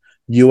native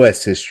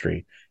U.S.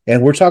 history.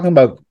 And we're talking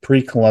about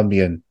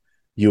pre-Columbian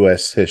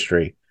U.S.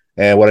 history.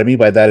 And what I mean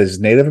by that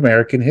is Native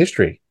American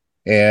history.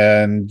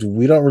 And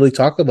we don't really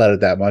talk about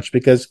it that much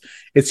because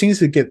it seems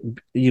to get,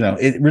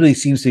 it really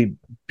seems to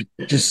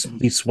just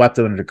be swept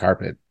under the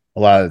carpet a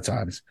lot of the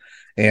times.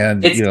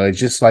 And, it's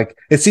just like,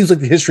 it seems like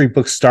the history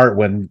books start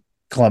when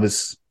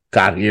Columbus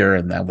got here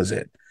and that was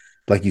it.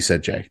 Like you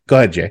said, Jay. Go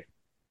ahead, Jay.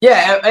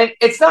 Yeah, and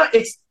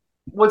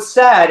what's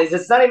sad is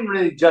it's not even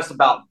really just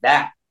about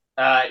that.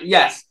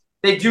 Yes,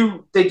 they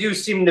do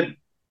seem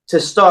to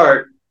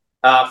start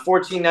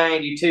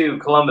 1492.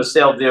 Columbus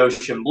sailed the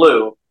ocean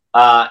blue.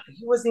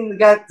 He wasn't even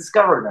the guy that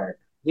discovered America.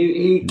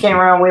 He came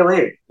around way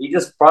later. He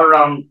just brought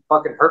around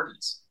fucking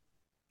herpes.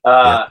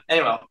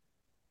 Anyway,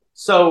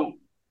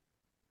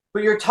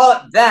 but you're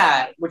taught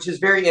that, which is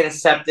very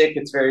antiseptic.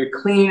 It's very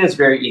clean. It's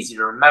very easy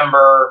to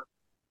remember.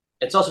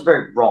 It's also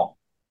very wrong.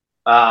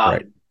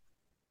 Right.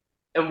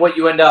 And what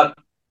you end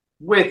up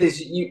with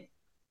is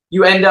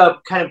you end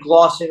up kind of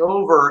glossing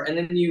over, and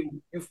then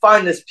you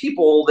find this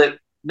people that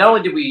not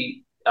only did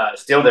we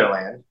steal their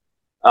land,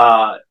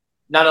 not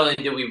only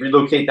did we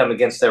relocate them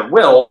against their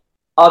will,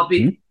 but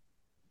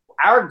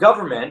our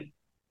government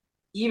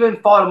even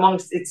fought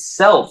amongst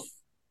itself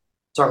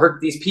to hurt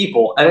these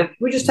people, and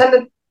we just tend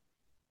to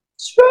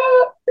scrap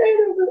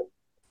right over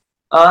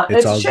it.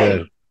 It's a shame.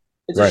 Good.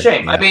 It's a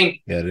shame. Yeah. I mean,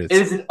 it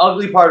is an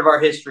ugly part of our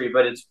history,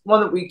 but it's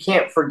one that we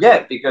can't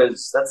forget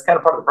because that's kind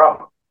of part of the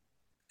problem.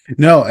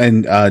 No,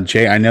 and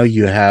Jay, I know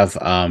you have,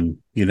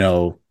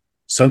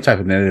 some type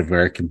of Native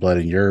American blood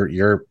in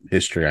your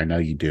history. I know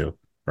you do,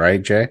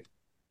 right, Jay?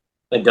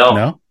 I don't.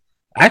 No,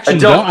 actually, I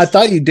don't. I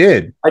thought you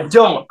did. I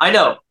don't. I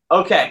know.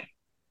 Okay,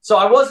 so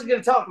I wasn't going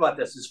to talk about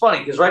this. It's funny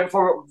because right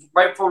before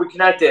we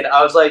connected,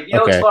 I was like,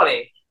 it's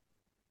funny.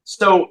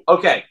 So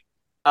okay.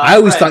 I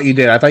always thought you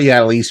did. I thought you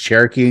had at least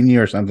Cherokee in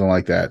you or something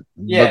like that.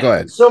 Yeah. But go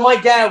ahead. So my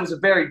dad was a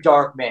very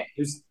dark man.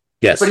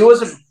 Yes. But he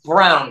wasn't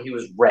brown. He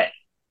was red.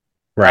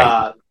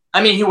 Right.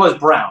 He was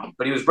brown,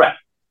 but he was red.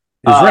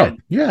 He was red.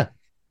 Yeah.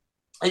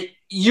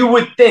 You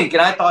would think,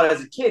 and I thought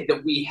as a kid,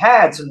 that we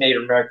had some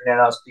Native American in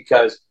us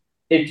because,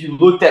 if you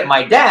looked at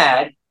my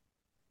dad,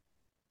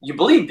 you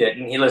believed it,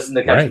 and he listened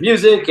to country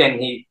music, and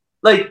he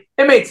it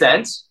made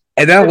sense.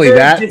 And not only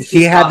that,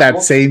 he had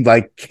that same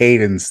like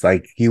cadence,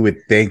 like you would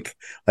think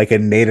like a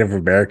Native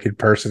American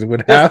person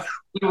would have.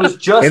 He was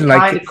just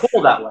kind of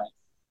cool that way.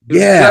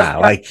 Yeah,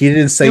 like he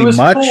didn't say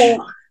much,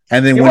 cool.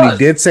 And then when he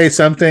did say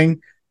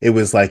something, it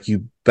was like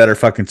you better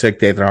fucking take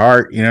that to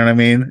heart. You know what I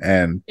mean?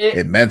 And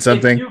it meant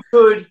something.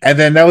 And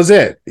then that was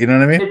it. You know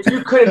what I mean? If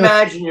you could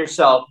imagine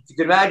yourself,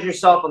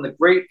 on the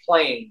Great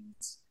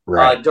Plains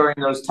during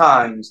those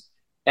times,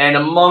 and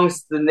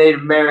amongst the Native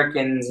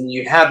Americans, and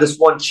you have this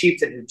one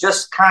chieftain who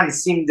just kind of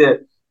seemed to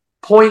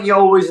point you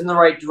always in the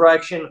right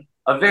direction.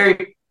 I'm going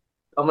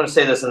to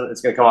say this and it's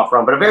going to come off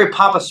wrong, but a very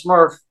Papa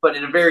Smurf, but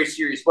in a very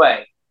serious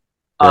way.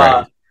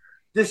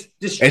 This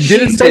and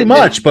didn't say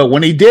much, but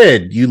when he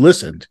did, you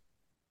listened.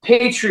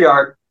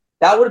 Patriarch,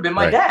 that would have been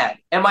my dad.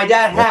 And my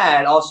dad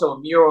had also a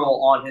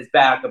mural on his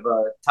back of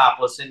a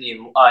topless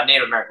Native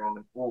American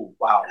woman. Ooh,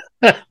 wow.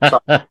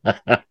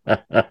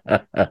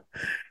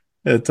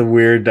 That's a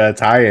weird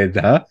tie-in,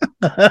 huh?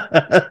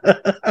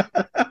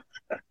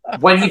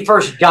 When he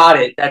first got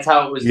it, that's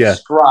how it was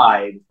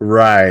described.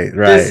 Right.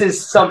 This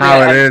is something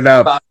how it ended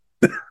up.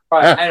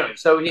 Anyway,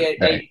 so he had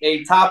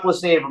a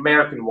topless Native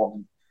American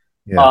woman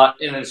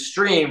in a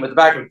stream with the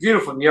back of a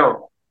beautiful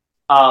mural.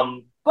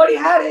 But he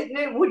had it, and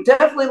it would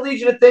definitely lead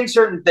you to think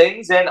certain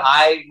things. And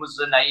I was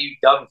a naive,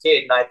 dumb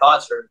kid, and I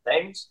thought certain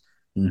things.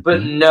 Mm-hmm.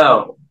 But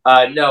no.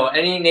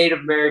 Any Native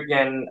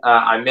American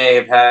I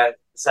may have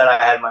said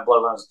I had in my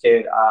blood when I was a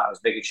kid, I was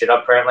making shit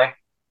up, apparently.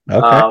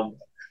 Okay.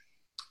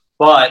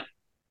 But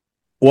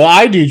well,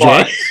 I do,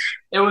 Jay.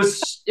 It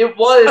was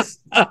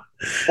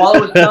while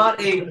it was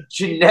not a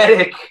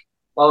genetic,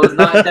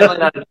 definitely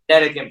not a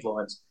genetic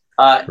influence.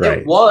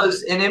 It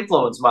was an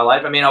influence in my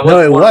life. I mean, it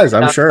was.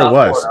 I'm sure it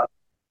was. Florida.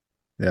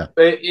 Yeah.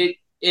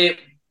 It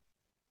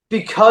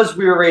because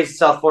we were raised in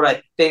South Florida,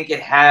 I think it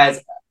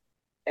has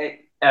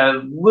a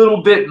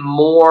little bit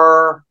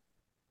more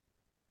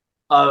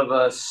of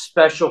a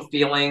special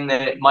feeling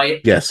than it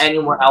might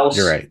anywhere else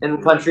in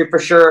the country, for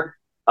sure.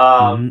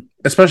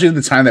 Especially in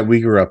the time that we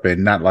grew up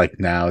in, not like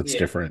now. It's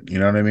different. You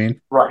know what I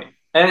mean? Right.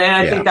 And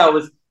I think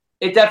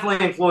it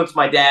definitely influenced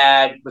my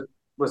dad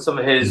with some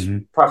of his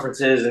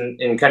preferences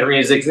in country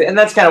music. And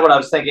that's kind of what I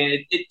was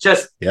thinking. It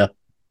just kind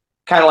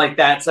of like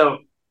that. So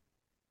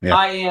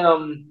I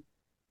am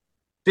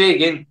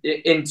big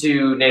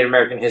into Native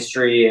American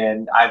history,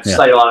 and I've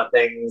studied a lot of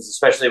things,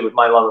 especially with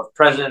my love of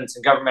presidents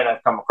and government.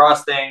 I've come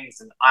across things,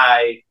 and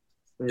I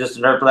am just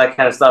a nerd for that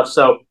kind of stuff.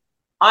 So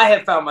I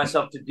have found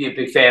myself to be a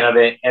big fan of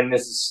it, and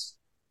this is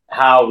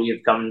how we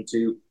have come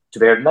to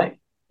bear tonight.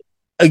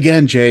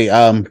 Again, Jay,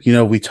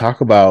 we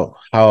talk about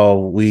how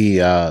we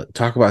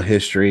talk about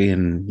history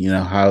and,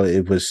 how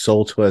it was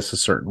sold to us a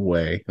certain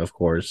way, of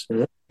course.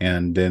 Mm-hmm.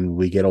 And then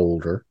we get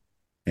older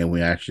and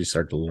we actually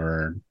start to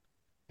learn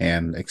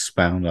and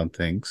expound on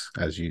things,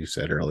 as you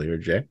said earlier,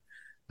 Jay.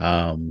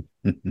 But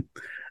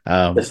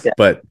I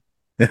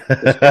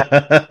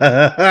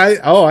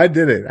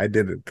did it.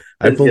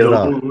 I pulled it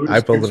off.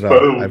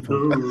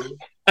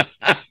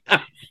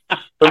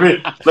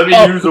 Let me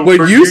use a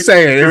when you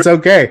say it, it's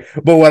okay.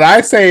 But when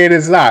I say it,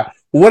 it's not.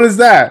 What is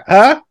that?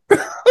 Huh?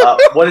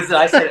 What is it?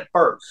 I said it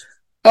first.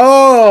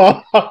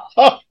 Oh,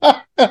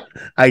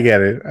 I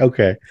get it.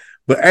 Okay.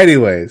 But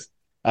anyways,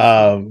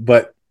 when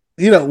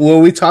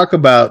we talk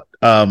about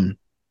the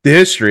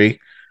history,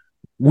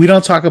 we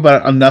don't talk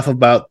about enough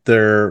about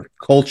their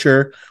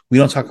culture. We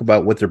don't talk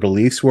about what their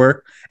beliefs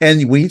were.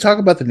 And when you talk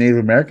about the Native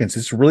Americans,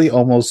 it's really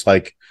almost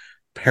like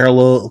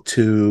parallel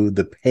to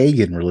the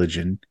pagan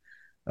religion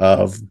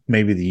of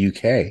maybe the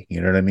UK. You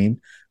know what I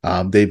mean?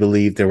 They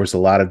believed there was a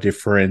lot of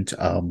different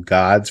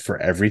gods for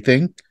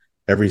everything,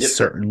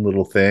 certain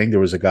little thing. There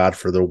was a god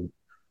for the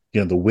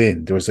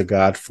wind. There was a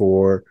god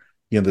for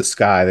the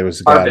sky. There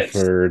was a god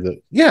for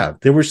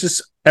there was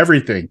just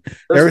everything.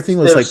 Everything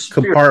was like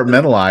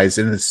compartmentalized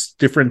in its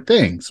different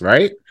things,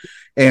 right?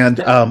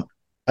 And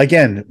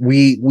again,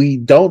 we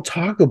don't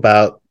talk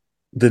about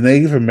the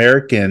Native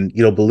American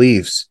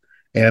beliefs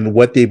and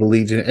what they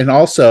believed in, and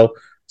also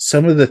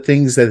some of the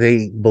things that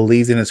they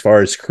believed in as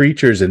far as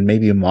creatures and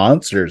maybe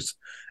monsters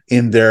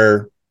in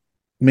their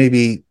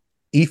maybe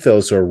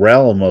ethos or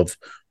realm of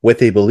what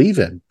they believe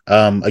in.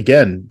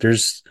 Again,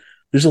 there's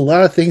a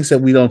lot of things that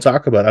we don't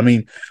talk about. I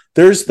mean,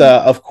 there's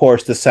of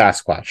course, the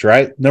Sasquatch,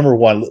 right? Number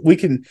one, we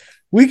can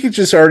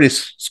just already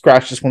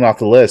scratch this one off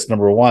the list.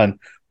 Number one,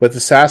 but the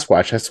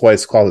Sasquatch, that's why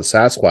it's called the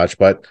Sasquatch.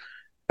 But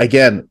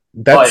again,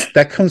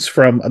 that comes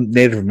from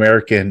Native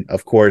American,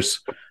 of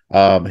course,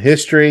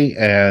 history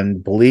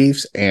and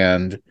beliefs,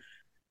 and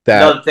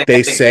that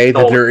they say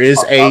that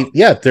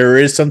there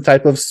is some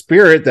type of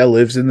spirit that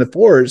lives in the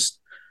forest.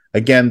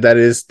 Again,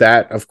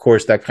 of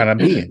course, that kind of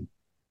being.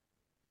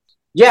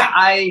 Yeah,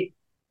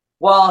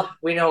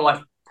 we know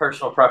my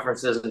personal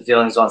preferences and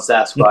feelings on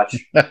Sasquatch.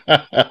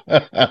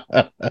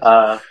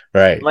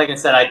 Right. Like I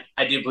said,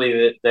 I do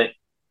believe that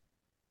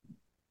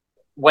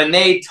when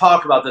they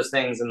talk about those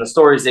things and the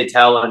stories they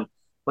tell, and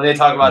when they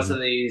talk about some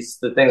of the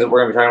things that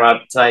we're going to be talking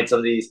about tonight, some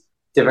of these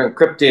different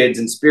cryptids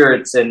and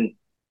spirits, and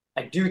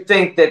I do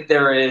think that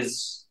there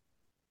is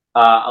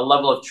a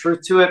level of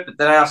truth to it, but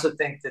then I also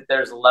think that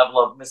there's a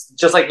level of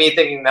just like me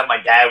thinking that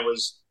my dad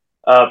was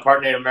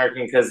part Native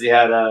American because he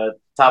had a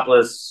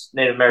topless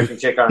Native American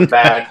chick on his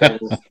back and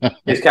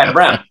he's kind of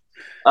brown.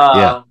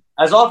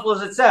 As awful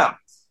as it sounds,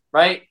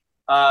 right?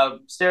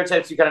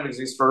 Stereotypes do kind of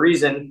exist for a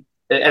reason,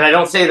 and I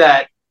don't say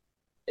that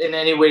in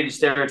any way to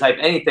stereotype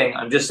anything.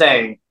 I'm just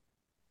saying,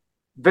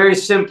 very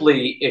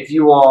simply, if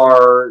you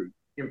are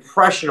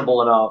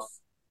impressionable enough,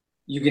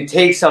 you can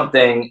take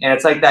something, and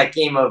it's like that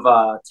game of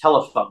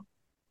telephone,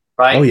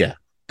 right? Oh yeah,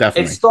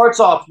 definitely. It starts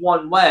off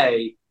one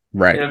way,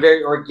 right, in a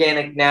very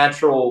organic,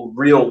 natural,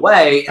 real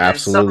way, and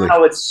absolutely. then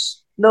somehow it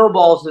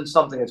snowballs into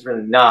something that's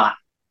really not.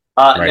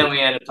 And then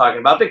we end up talking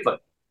about Bigfoot.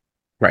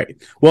 Right.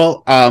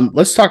 Well,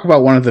 let's talk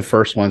about one of the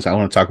first ones I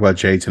want to talk about,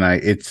 Jay,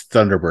 tonight. It's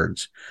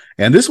Thunderbirds.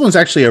 And this one's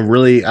actually a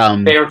really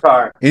favorite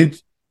car.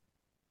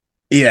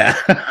 Yeah.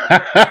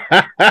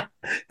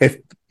 If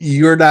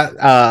you're not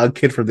a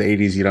kid from the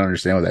 80s, you don't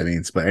understand what that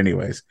means. But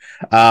anyways,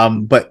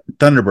 but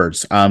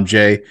Thunderbirds,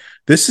 Jay,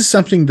 this is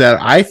something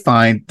that I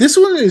find this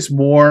one is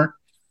more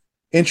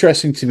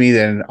interesting to me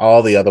than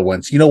all the other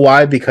ones. You know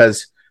why?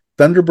 Because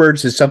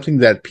Thunderbirds is something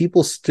that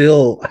people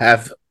still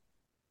have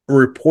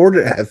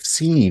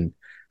seen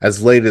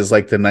as late as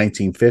like the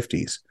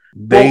 1950s.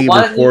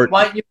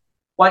 Why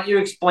don't you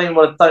explain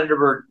what a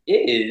Thunderbird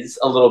is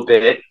a little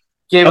bit?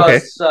 Give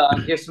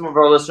some of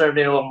our listeners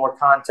maybe a little more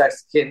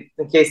context in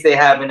case they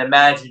haven't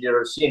imagined it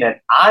or seen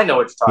it. I know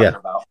what you're talking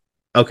about.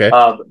 Okay.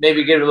 But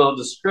maybe give a little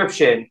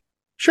description.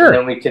 Sure. And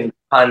then we can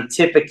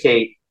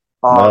pontificate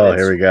on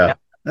here we go.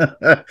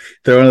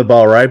 Throwing the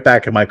ball right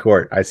back in my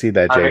court. I see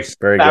that, Jay.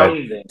 Very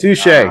good.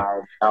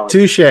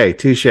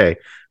 Touche.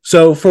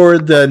 So for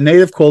the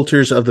native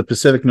cultures of the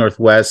Pacific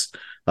Northwest,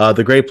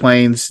 the Great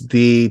Plains,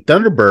 the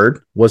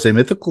Thunderbird was a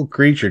mythical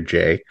creature,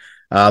 Jay,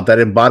 that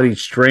embodied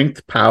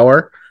strength,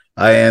 power,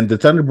 and the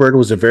Thunderbird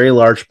was a very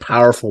large,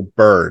 powerful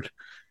bird.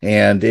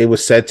 And it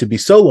was said to be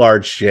so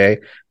large, Jay,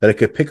 that it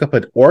could pick up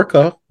an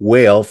orca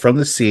whale from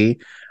the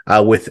sea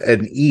with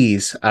an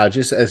ease,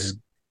 just as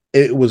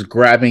it was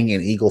grabbing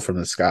an eagle from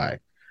the sky.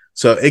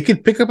 So it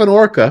could pick up an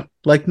orca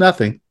like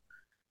nothing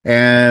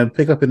and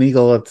pick up an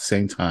eagle at the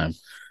same time.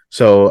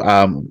 So,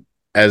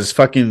 as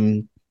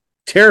fucking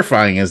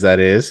terrifying as that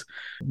is,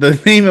 the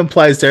name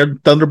implies there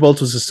Thunderbolt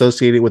was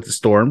associated with the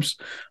storms.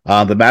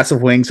 The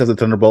massive wings of the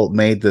Thunderbolt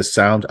made the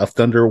sound of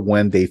thunder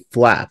when they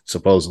flapped,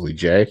 supposedly,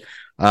 Jay.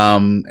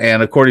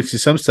 And according to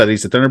some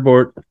studies, the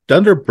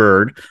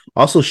Thunderbird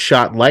also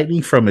shot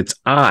lightning from its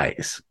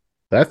eyes.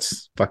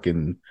 That's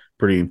fucking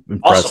pretty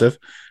impressive.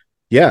 Awesome.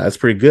 Yeah, that's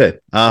pretty good.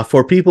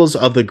 For peoples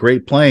of the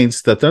Great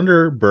Plains, the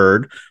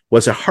Thunderbird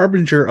was a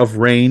harbinger of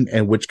rain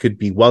and which could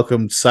be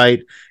welcomed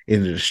sight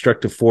in a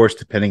destructive force,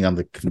 depending on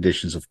the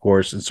conditions, of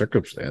course, and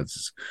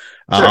circumstances.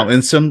 Sure.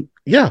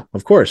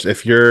 Of course,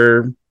 if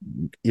you're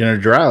in a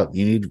drought,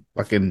 you need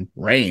fucking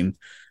rain.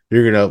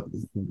 You're going to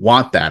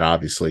want that,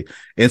 obviously.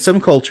 In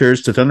some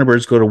cultures, the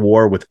Thunderbirds go to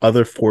war with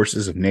other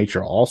forces of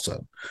nature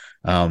also.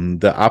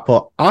 The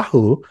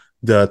Apu-Ahu,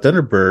 the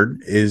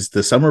Thunderbird, is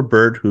the summer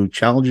bird who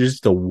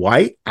challenges the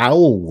white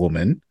owl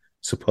woman,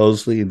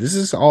 supposedly. This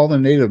is all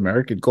in Native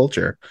American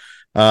culture.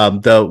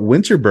 The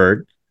winter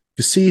bird,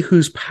 to see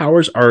whose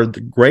powers are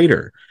the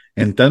greater.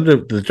 And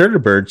the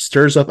Thunderbird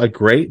stirs up a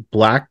great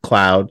black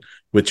cloud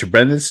with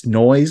tremendous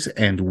noise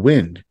and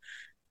wind.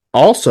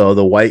 Also,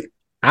 the white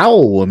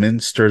owl woman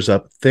stirs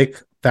up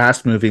thick,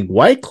 fast-moving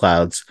white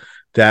clouds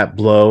that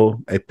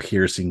blow a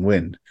piercing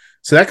wind.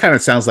 So that kind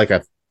of sounds like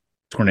a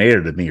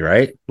tornado to me,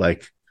 right?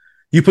 Like,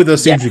 you put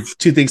those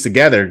two things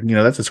together,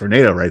 that's a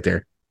tornado right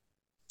there.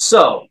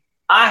 So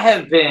I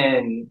have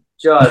been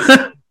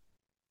just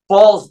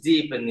balls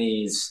deep in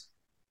these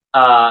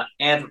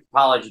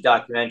anthropology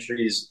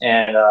documentaries,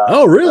 and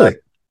oh, really?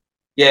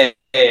 Yeah.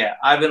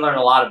 I've been learning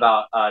a lot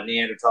about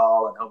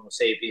Neanderthal and Homo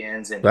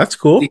sapiens, and that's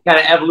cool. The kind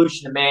of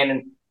evolution of man,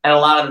 and a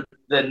lot of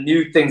the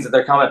new things that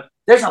they're coming.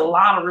 There's a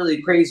lot of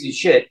really crazy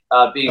shit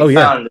being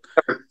found.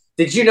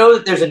 Did you know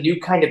that there's a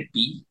new kind of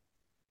bee?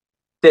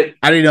 I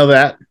didn't know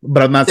that,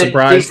 but I'm not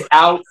surprised. Digs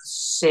out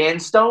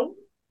sandstone.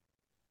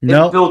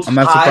 No, I'm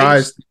not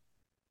surprised.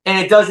 And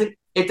it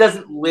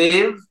doesn't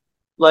live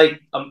like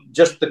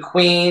just the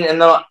queen,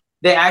 and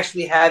they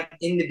actually have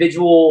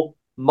individual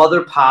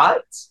mother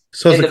pods.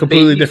 So it's a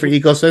completely different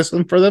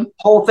ecosystem for them.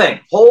 Whole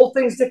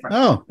thing's different.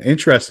 Oh,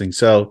 interesting.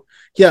 So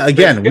yeah,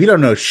 again, we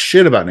don't know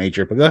shit about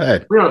nature, but go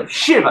ahead. We don't know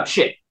shit about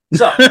shit.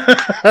 So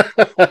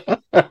that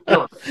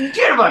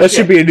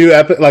should be a new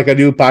a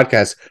new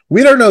podcast.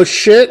 We don't know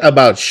shit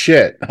about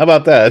shit. How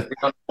about that? We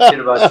don't know shit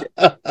about shit.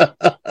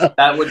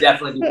 That would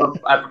definitely be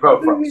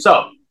appropriate.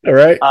 So, all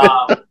right.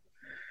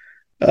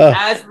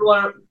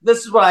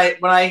 This is what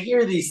when I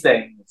hear these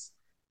things,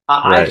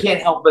 I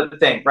can't help but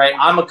think. Right,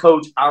 I'm a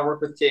coach. I work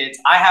with kids.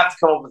 I have to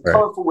come up with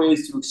colorful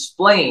ways to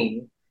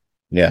explain,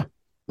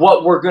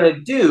 what we're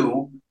gonna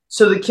do,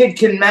 so the kid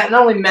can not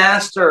only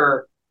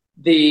master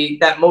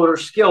that motor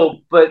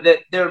skill, but that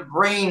their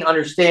brain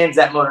understands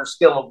that motor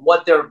skill of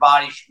what their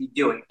body should be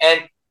doing.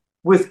 And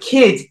with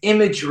kids,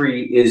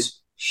 imagery is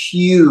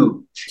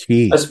huge,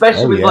 Key.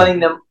 especially Oh, with yeah. letting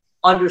them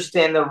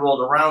understand the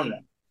world around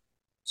them.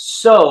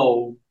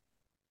 So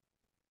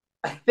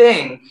I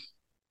think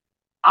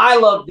I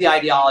love the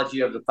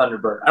ideology of the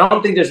Thunderbird. I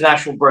don't think there's an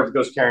actual bird that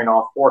goes carrying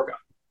off orca.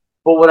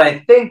 But what I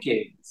think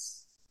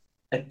is,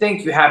 I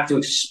think you have to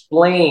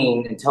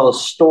explain and tell a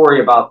story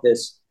about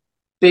this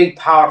big,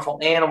 powerful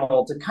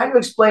animal to kind of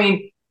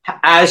explain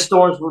as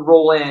storms would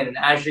roll in and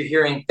as you're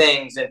hearing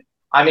things. And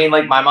I mean,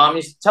 like my mom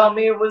used to tell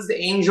me it was the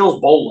angels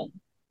bowling.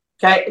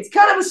 Okay. It's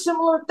kind of a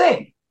similar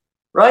thing,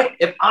 right?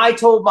 If I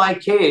told my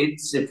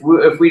kids, if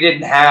we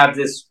didn't have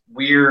this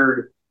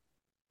weird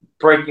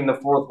breaking the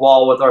fourth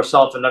wall with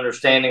ourselves and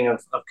understanding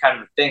of kind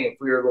of a thing, if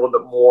we were a little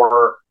bit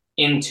more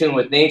in tune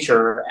with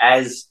nature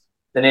as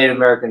the Native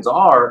Americans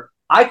are,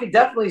 I could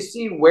definitely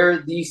see where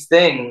these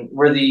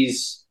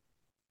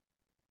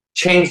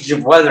changes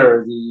of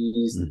weather,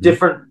 these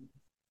different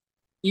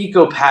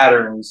eco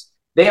patterns,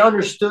 they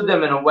understood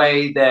them in a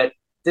way that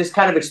this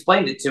kind of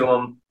explained it to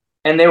them,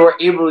 and they were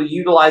able to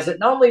utilize it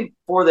not only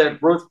for their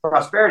growth and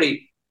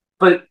prosperity,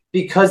 but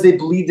because they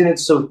believed in it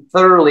so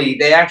thoroughly,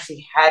 they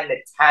actually had an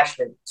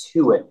attachment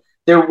to it.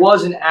 There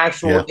was an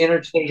actual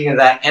interchanging of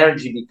that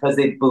energy because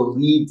they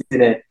believed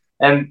in it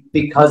and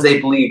because they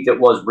believed it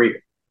was real.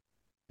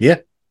 Yeah.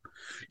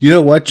 You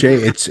know what, Jay?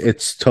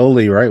 It's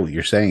totally right what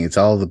you're saying. It's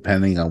all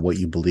depending on what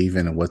you believe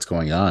in and what's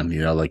going on.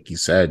 You know, like you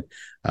said,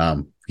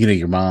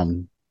 your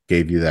mom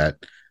gave you that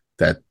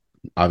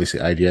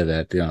obviously idea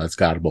that, it's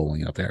God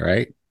bowling up there,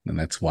 right? And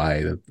that's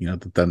why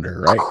the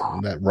thunder, right?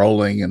 And that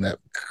rolling and that,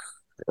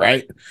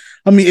 right?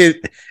 I mean,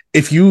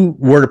 if you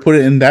were to put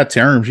it in that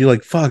terms, you're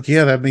like, fuck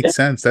yeah, that makes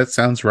sense. That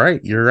sounds right.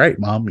 You're right,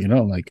 Mom.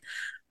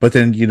 But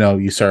then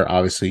you start,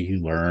 obviously you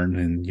learn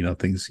and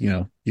things,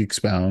 you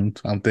expound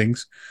on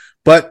things.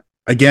 But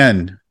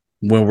again,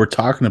 when we're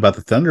talking about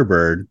the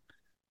Thunderbird,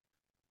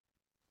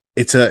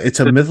 it's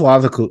a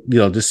mythological,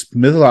 just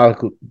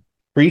mythological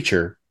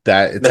creature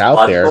that it's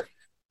out there.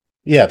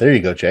 Yeah, there you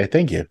go, Jay.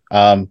 Thank you.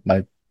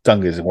 My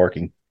tongue isn't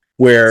working.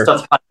 Where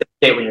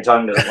when your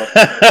tongue doesn't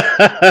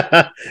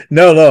work.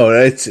 No,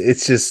 it's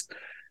just,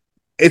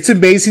 it's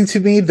amazing to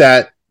me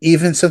that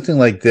even something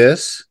like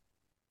this,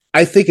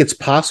 I think it's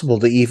possible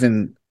to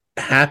even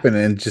happen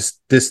in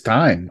just this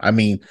time. I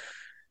mean,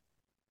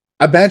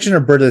 imagine a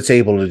bird that's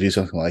able to do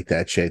something like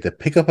that, Shay, to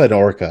pick up an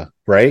orca,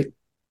 right?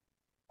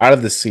 Out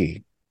of the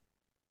sea.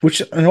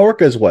 Which an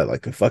orca is what,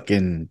 like a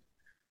fucking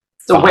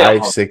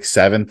 5, 6,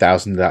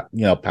 7,000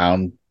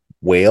 pound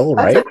whale,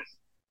 right?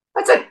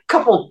 That's a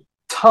couple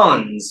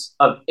tons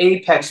of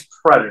apex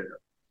predator.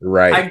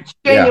 Right. I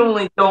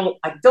genuinely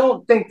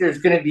don't think there's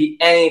going to be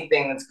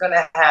anything that's going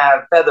to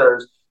have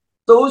feathers.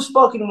 Those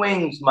fucking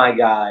wings, my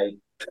guy,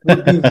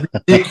 would be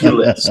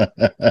ridiculous.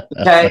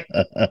 Okay?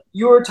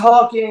 You were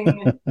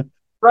talking,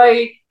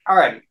 right? All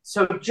right.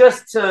 So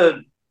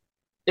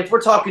if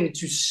we're talking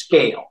to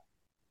scale,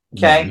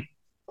 okay?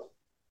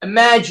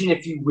 Imagine,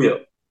 if you will,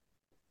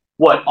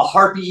 what, a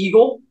harpy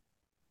eagle?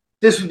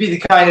 This would be the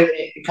kind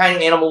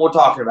of animal we're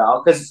talking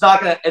about, because it's not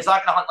gonna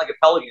hunt like a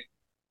pelican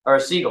or a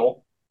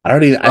seagull. I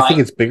think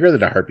it's bigger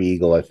than a harpy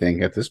eagle, I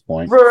think, at this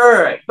point.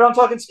 Right. But I'm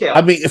talking scale.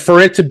 I mean,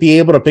 for it to be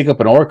able to pick up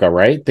an orca,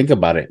 right? Think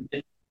about it.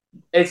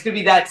 It's going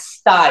to be that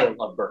style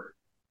of bird.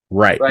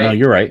 Right. No,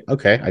 you're right.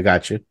 Okay, I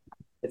got you.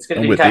 It's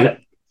going to be kind of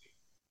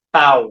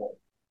foul.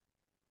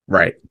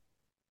 Right.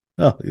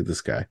 Oh, look at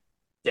this guy.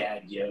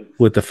 Dad joke.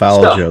 With the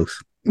foul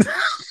jokes.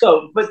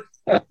 But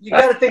you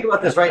got to think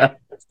about this, right?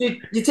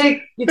 You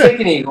take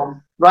an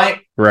eagle,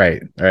 right?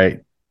 Right.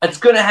 It's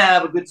going to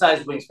have a good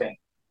sized wingspan.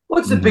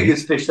 What's the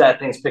biggest fish that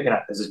thing's picking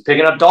up? Is it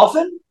picking up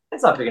dolphin?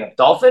 It's not picking up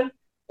dolphin.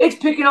 It's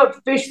picking up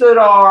fish that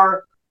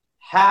are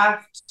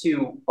half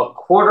to a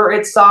quarter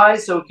its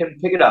size, so it can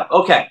pick it up.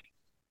 Okay.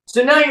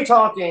 So now you're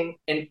talking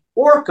an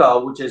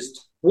orca, which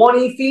is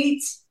 20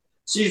 feet.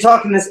 So you're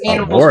talking this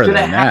animal's going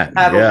to have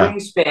a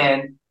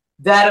wingspan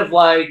that of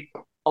like,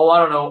 I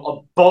don't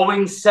know, a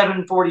Boeing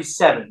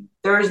 747.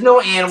 There is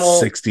no animal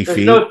 60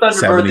 feet, no Thunderbird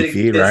 70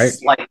 feet, right?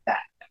 Like that.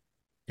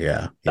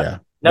 Yeah.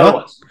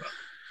 No.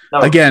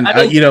 Again,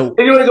 if you want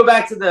to go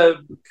back to the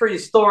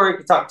prehistoric,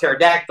 you talk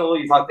pterodactyl,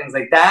 you talk things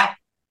like that,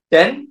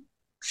 then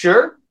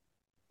sure,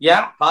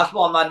 yeah,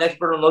 possible. I'm not an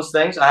expert on those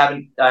things.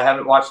 I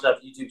haven't watched enough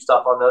YouTube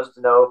stuff on those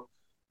to know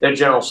their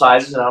general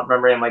sizes, and I don't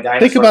remember any of my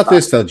dinosaurs. Think about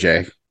this though,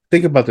 Jay.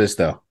 Think about this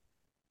though.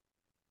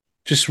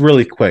 Just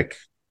really quick.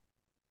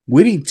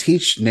 We didn't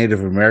teach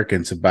Native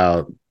Americans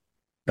about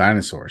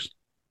dinosaurs,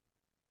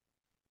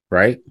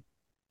 right?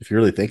 If you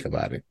really think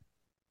about it.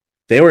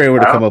 They were able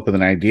to come up with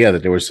an idea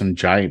that there was some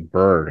giant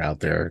bird out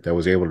there that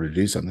was able to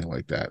do something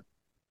like that.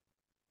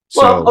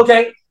 So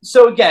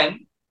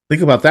again,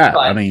 think about that.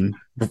 I mean,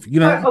 you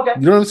know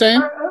what I'm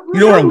saying? You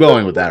know where I'm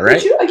going with that,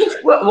 right?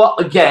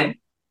 Again,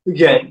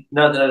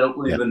 not that I don't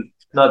believe in,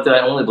 not that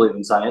I only believe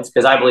in science,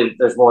 because I believe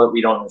there's more that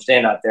we don't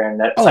understand out there, and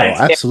that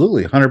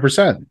absolutely,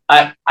 100%.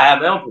 I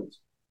have my own proofs,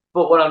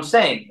 but what I'm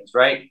saying is,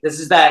 right?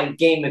 This is that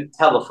game of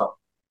telephone.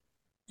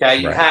 Okay,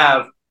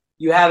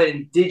 you have an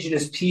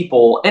indigenous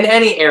people in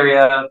any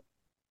area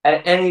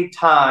at any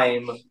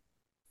time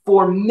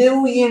for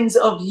millions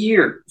of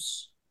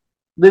years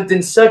lived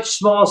in such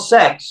small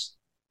sects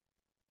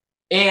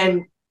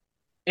and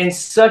in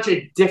such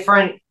a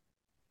different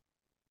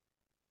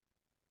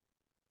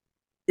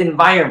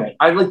environment.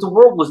 The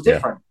world was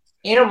different.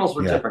 Animals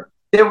were different.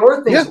 There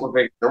were things that were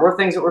bigger. There were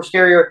things that were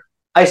scarier.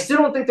 I still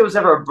don't think there was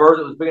ever a bird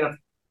that was big enough to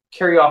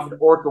carry off an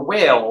orca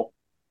whale.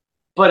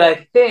 But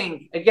I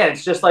think, again,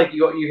 it's just like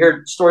you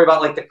hear a story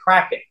about like the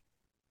Kraken.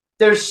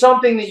 There's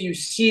something that you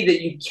see,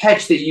 that you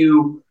catch, that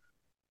you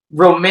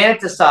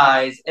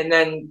romanticize, and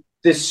then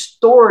this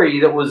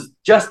story that was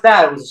just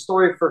that, it was a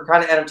story for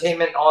kind of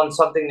entertainment on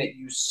something that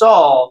you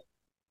saw,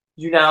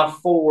 you now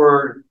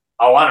forward,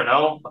 I don't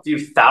know, a few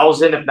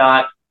thousand, if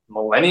not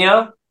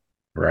millennia.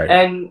 Right.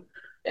 And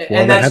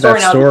that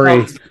story now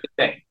becomes a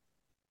thing.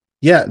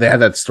 Yeah, they had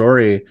that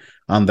story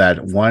on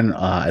that one,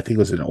 I think it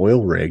was an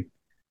oil rig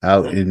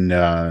out in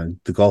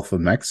the Gulf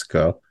of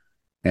Mexico,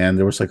 and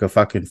there was like a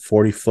fucking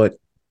 40-foot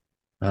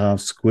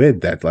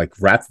squid that like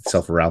wrapped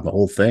itself around the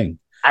whole thing.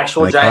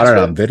 Actual giant giant squid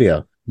squid? on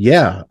video.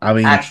 Yeah, I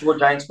mean, actual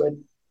giant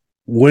squid.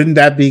 Wouldn't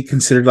that be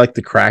considered like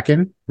the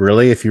Kraken?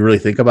 Really, if you really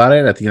think about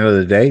it, at the end of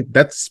the day,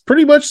 that's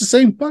pretty much the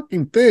same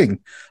fucking thing.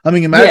 I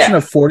mean, imagine a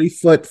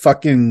 40-foot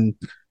fucking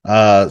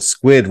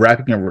squid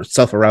wrapping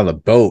itself around a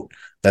boat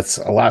that's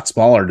a lot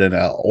smaller than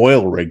an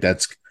oil rig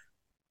that's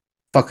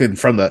fucking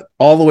from the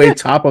all the way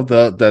top of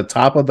the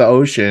top of the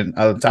ocean,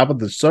 the top of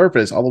the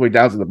surface, all the way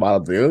down to the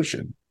bottom of the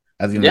ocean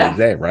at the end of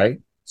the day, right?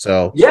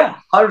 So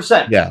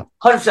 100%. Yeah.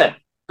 100%.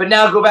 But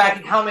now go back,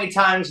 and how many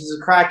times has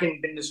a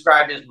Kraken been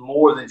described as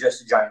more than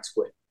just a giant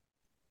squid?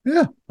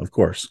 Yeah, of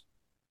course.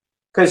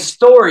 Because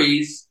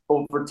stories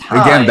over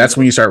time, Again, that's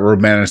when you start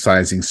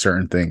romanticizing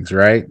certain things,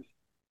 right?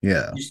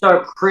 Yeah. you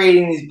start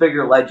creating these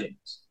bigger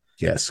legends.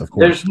 Yes, of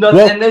course. There's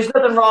nothing, and there's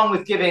nothing wrong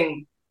with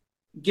giving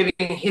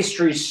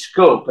history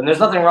scope, and there's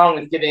nothing wrong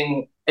with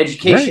giving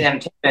education and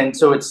entertainment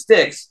so it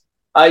sticks.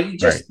 You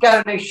just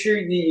got to make sure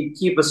that you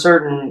keep a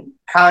certain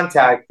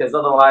contact, because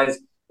otherwise,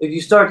 if you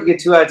start to get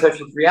too out of touch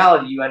with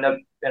reality, you end up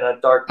in a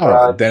dark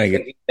garage. Then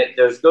again,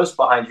 there's ghosts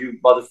behind you,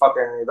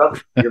 motherfucker,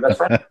 and your best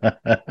friend.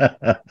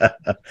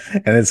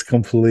 And it's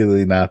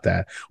completely not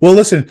that. Well,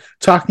 listen,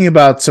 talking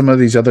about some of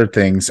these other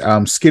things,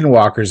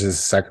 Skinwalkers is the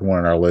second one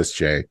on our list,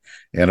 Jay.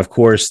 And of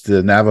course,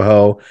 the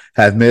Navajo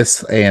have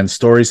myths and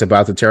stories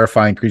about the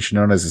terrifying creature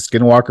known as a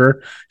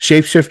skinwalker.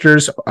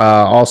 Shapeshifters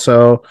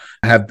also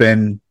have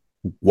been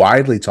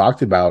widely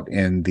talked about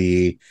in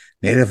the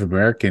Native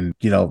American,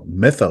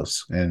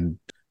 mythos and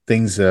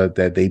things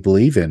that they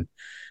believe in.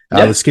 The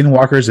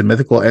skinwalker is a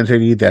mythical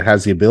entity that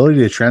has the ability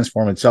to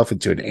transform itself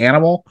into an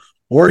animal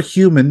or a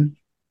human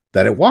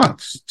that it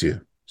wants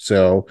to.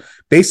 So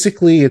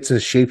basically, it's a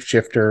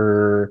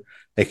shapeshifter.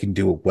 It can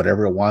do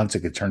whatever it wants.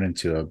 It can turn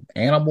into an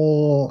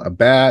animal, a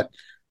bat,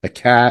 a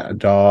cat, a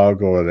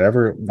dog, or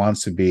whatever it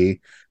wants to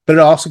be. But it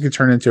also can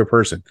turn into a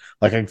person.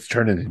 Like I can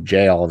turn into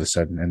Jay all of a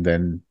sudden, and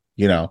then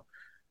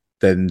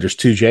then there's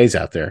two Jays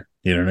out there.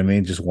 You know what I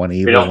mean? Just one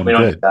evil, one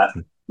good.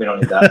 We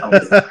don't need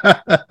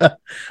that.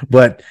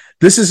 But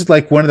this is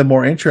like one of the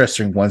more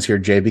interesting ones here,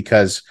 Jay,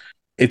 because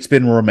it's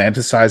been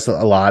romanticized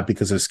a lot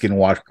because of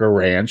Skinwalker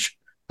Ranch,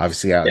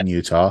 obviously out in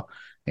Utah.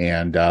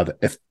 And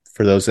if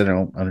for those that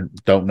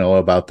don't know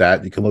about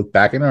that, you can look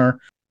back in our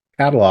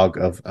catalog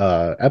of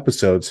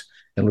episodes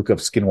and look up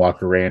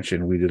Skinwalker Ranch,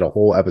 and we did a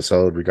whole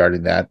episode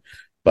regarding that.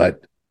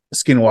 But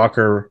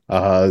Skinwalker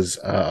is,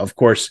 of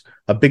course,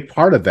 a big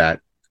part of that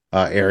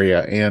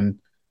area. And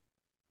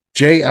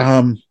Jay,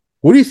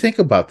 what do you think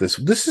about this?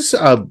 This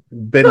has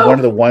been one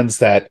of the ones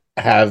that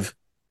have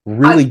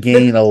really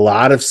gained a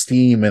lot of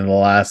steam in the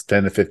last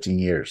 10 to 15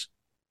 years.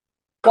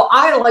 Well,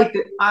 I like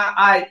it.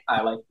 I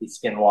like the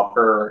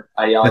Skinwalker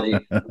ideology.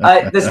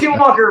 The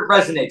Skinwalker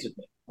resonates with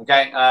me.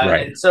 Okay,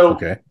 and so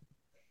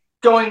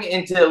going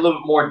into a little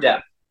bit more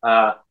depth,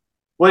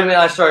 William and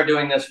I started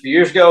doing this a few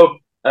years ago.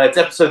 It's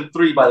episode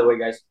 3, by the way,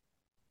 guys.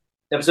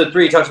 Episode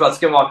 3 talks about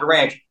Skinwalker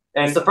Ranch,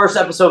 and it's the first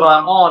episode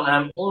I'm on, and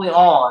I'm only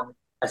on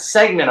a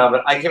segment of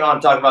it. I came on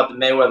to talk about the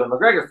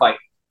Mayweather-McGregor fight.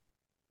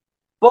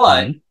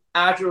 But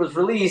after it was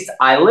released,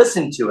 I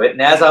listened to it,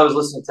 and as I was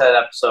listening to that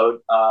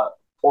episode,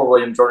 poor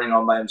William joining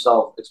on by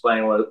himself,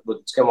 explaining what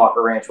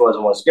Skinwalker Ranch was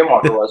and what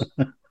Skinwalker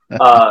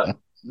was,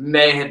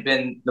 may have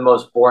been the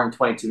most boring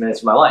 22 minutes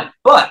of my life.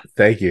 But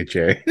thank you,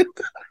 Jay. You're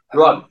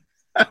welcome.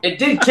 It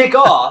did kick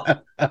off.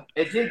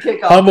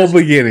 Humble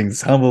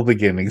beginnings.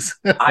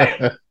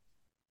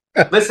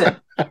 Listen,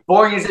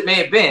 boring as it may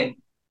have been,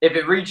 if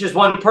it reaches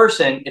one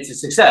person, it's a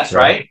success,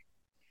 right?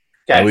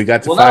 Okay. And we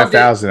got to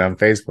 5,000 on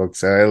Facebook,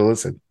 so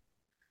listen.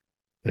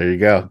 There you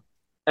go.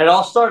 And it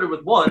all started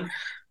with one.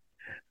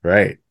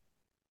 Right.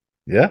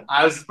 Yeah.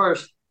 I was the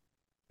first.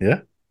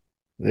 Yeah.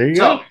 There you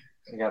go.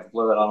 I got to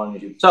blow that on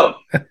YouTube. So,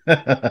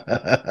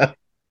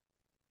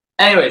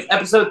 anyways,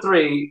 episode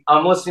 3,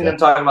 I'm listening to them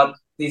talking about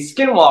these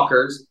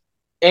skinwalkers,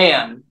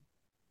 and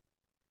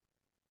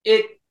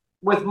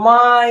with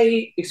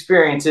my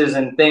experiences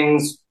and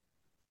things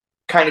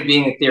kind of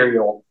being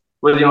ethereal,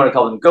 whether you want to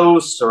call them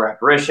ghosts or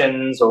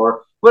apparitions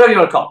or whatever you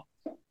want to call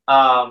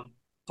them.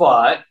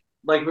 But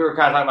like we were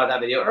kind of talking about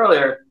that video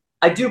earlier,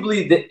 I do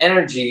believe that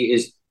energy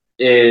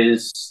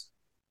is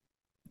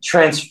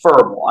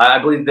transferable. I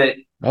believe that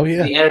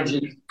the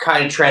energy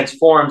kind of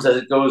transforms as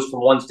it goes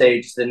from one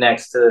stage to the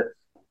next,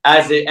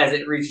 as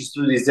it reaches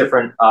through these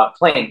different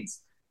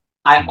planes.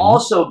 I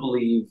also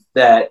believe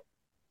that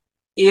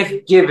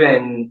if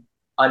given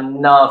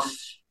enough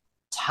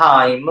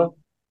time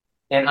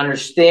and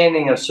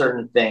understanding of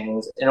certain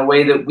things in a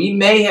way that we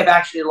may have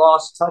actually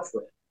lost touch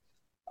with,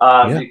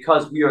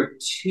 because we're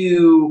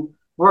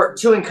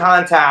too in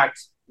contact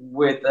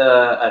with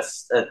a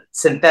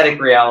synthetic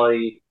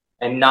reality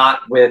and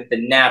not with the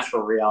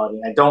natural reality.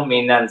 And I don't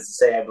mean that as to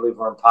say I believe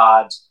we're in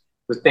pods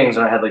with things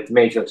on our head like the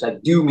Matrix. I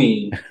do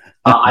mean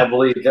I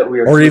believe that we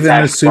are, or even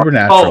in a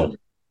supernatural.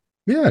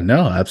 Yeah,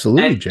 no,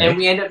 absolutely, Jay. And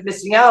we end up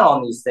missing out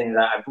on these things.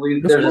 I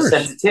believe there's a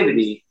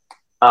sensitivity.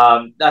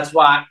 That's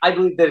why I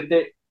believe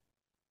that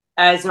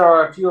as there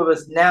are a few of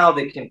us now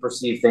that can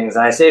perceive things,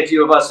 and I say a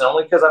few of us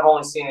only because I've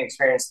only seen and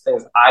experienced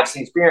things I've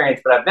seen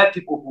experience, but I've met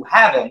people who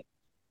haven't,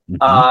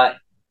 and I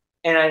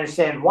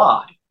understand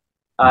why.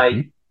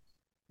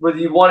 Whether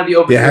you want to be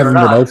open to it or not. They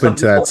haven't been open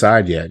to that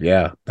side yet.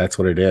 Yeah, that's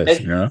what it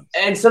is,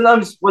 And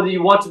sometimes, whether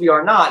you want to be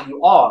or not,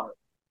 you are.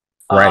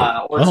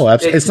 Right.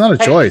 It's not a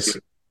choice.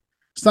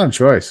 It's not a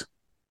choice.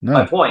 No.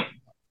 My point.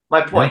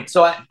 Yeah.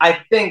 So I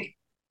think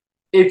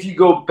if you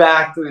go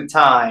back through the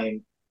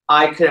time,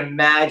 I could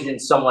imagine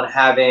someone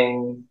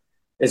having,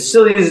 as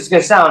silly as it's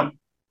going to sound,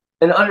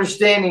 an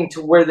understanding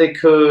to where they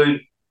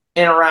could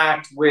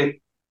interact with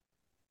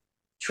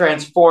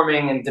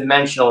transforming and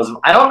dimensionalism.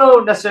 I don't know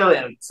necessarily.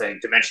 I'm saying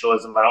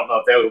dimensionalism. I don't know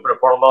if they open a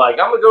portal like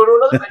I'm going to go to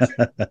another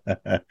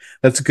dimension.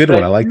 That's a good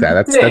one. I like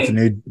that.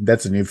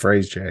 That's a new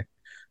phrase, Jay.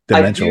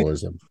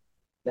 Dimensionalism.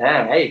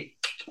 Hey,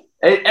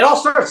 it all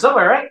starts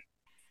somewhere, right?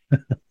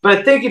 But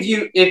I think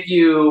if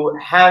you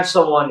have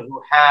someone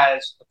who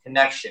has a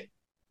connection,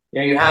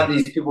 you have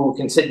these people who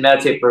can sit and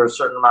meditate for a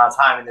certain amount of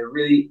time,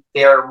 and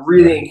they are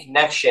really in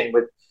connection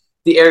with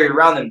the area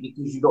around them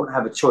because you don't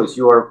have a choice.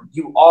 You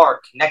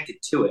are connected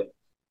to it.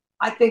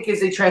 I think as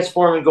they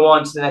transform and go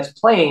on to the next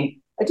plane,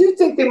 I do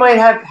think they might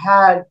have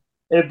had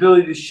an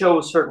ability to show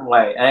a certain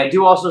way. And I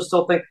do also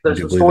still think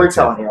there's some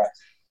storytelling here.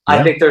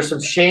 I think there's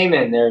some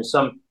shaman. There's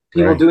some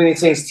people doing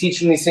these things,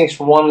 teaching these things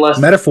from one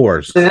lesson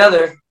metaphors to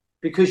another,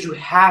 because you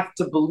have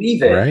to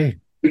believe it.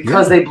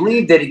 Because they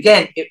believed that,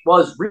 again, it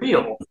was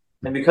real.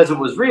 And because it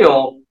was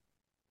real,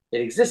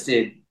 it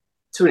existed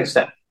to an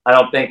extent. I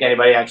don't think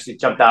anybody actually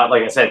jumped out,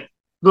 like I said,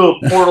 little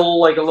portal,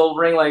 like a little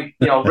ring, like,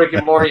 Rick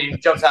and Morty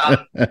jumps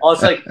out. All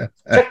it's like,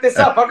 check this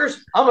out, fuckers.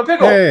 I'm a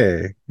pickle.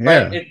 Hey,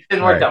 yeah. Right? It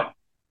didn't work out.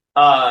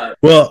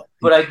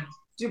 But I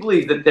do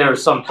believe that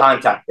there's some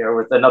contact there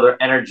with another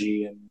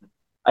energy. And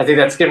I think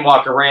that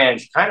Skinwalker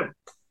Ranch kind of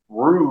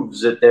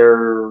proves that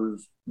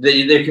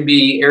there can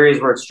be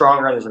areas where it's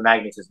stronger and there's a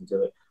magnetism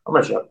to it. I'm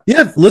going to shut up.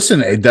 Yeah,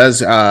 listen, it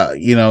does,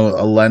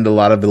 lend a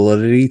lot of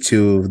validity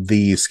to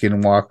the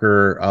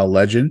Skinwalker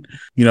legend.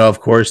 Of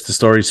course, the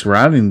stories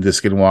surrounding the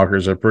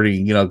Skinwalkers are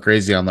pretty,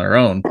 crazy on their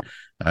own.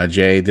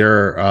 Jay,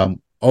 they're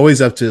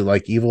always up to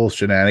like evil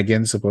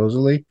shenanigans,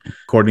 supposedly,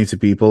 according to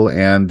people,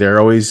 and they're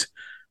always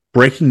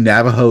breaking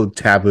Navajo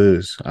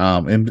taboos,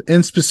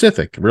 in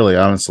specific, really,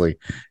 honestly.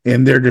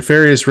 In their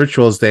nefarious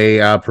rituals, they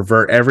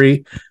pervert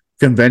every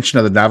convention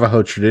of the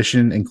Navajo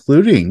tradition,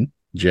 including,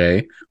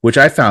 Jay, which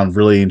I found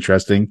really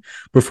interesting,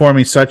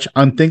 performing such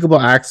unthinkable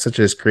acts such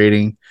as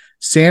creating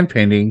sand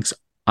paintings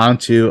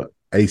onto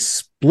a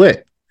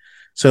split.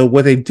 So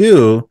what they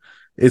do,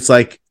 it's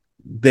like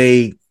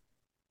they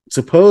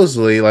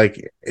supposedly,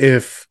 like,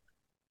 if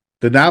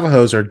the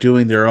Navajos are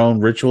doing their own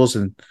rituals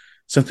and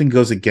something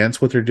goes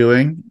against what they're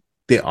doing,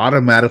 they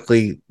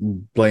automatically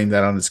blame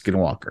that on the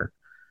Skinwalker.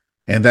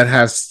 And that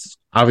has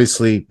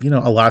obviously,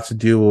 a lot to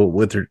do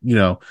with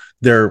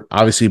their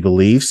obviously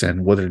beliefs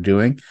and what they're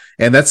doing.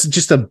 And that's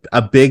just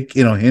a big,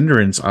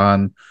 hindrance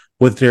on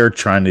what they're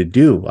trying to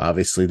do.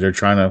 Obviously, they're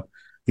trying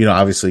to,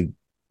 obviously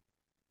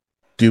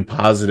do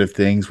positive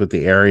things with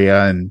the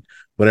area and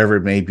whatever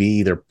it may be,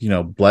 either,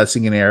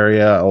 blessing an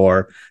area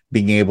or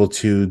being able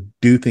to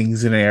do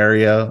things in an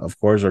area, of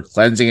course, or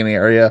cleansing an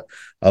area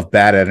of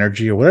bad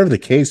energy or whatever the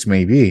case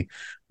may be.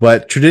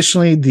 But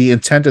traditionally, the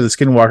intent of the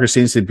Skinwalker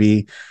seems to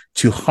be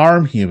to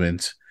harm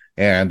humans.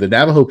 And the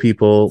Navajo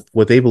people,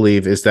 what they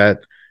believe is that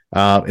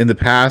in the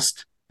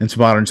past, into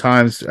modern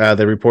times,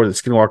 they report that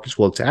Skinwalkers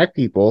will attack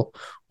people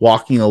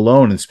walking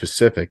alone in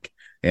specific.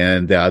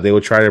 And they will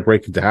try to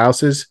break into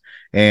houses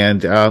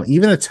and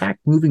even attack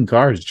moving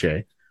cars,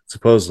 Jay.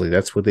 Supposedly,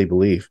 that's what they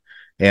believe.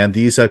 And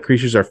these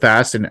creatures are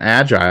fast and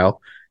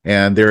agile,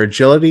 and their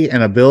agility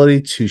and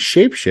ability to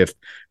shapeshift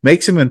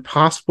makes them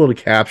impossible to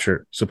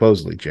capture,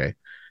 supposedly, Jay.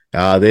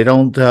 They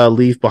don't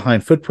leave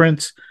behind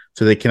footprints,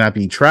 so they cannot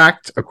be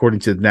tracked, according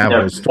to the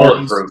Navajo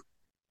stories.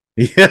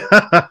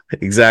 Yeah,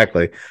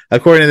 exactly.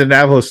 According to the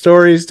Navajo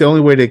stories, the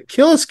only way to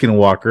kill a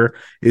Skinwalker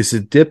is to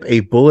dip a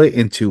bullet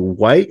into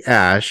white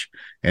ash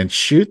and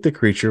shoot the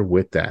creature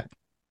with that.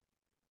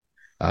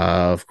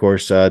 Of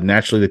course,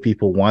 naturally, the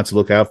people want to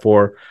look out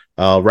for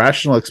a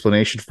rational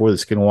explanation for the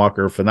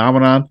skinwalker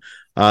phenomenon.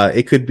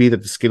 It could be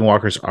that the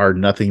skinwalkers are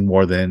nothing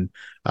more than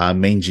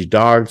mangy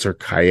dogs or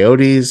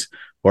coyotes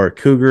or a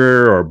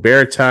cougar or bear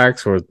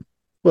attacks or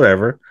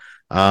whatever.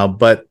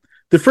 But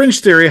the fringe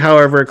theory,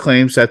 however,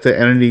 claims that the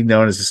entity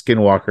known as the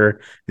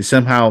skinwalker is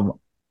somehow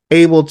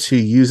able to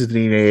use the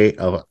DNA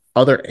of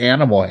other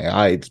animal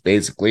hides,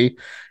 basically,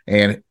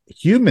 and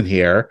human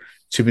hair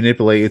to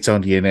manipulate its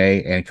own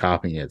DNA and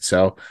copying it.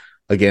 So,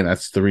 again,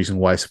 that's the reason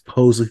why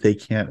supposedly they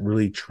can't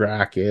really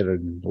track it, or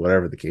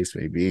whatever the case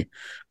may be.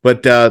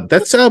 But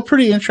that's a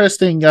pretty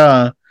interesting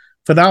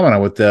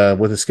phenomenon with the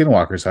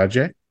skinwalkers, huh,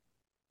 Jay?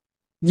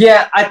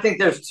 Yeah, I think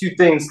there's two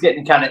things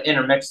getting kind of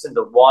intermixed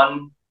into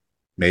one.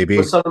 Maybe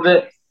with some of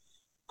it.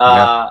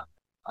 I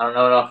don't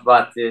know enough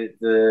about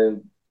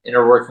the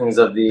inner workings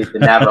of the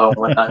Navajo and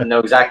whatnot to know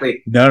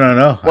exactly.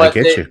 No. What I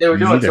get you. They were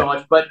Me doing either. so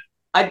much, but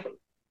I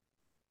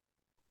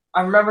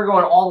remember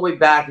going all the way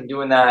back and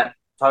doing that,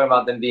 talking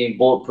about them being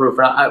bulletproof.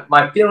 And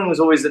my feeling was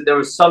always that there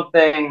was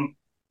something,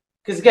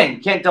 because again, you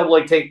can't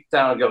double take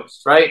down a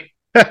ghost, right?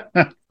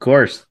 Of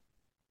course.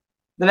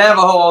 The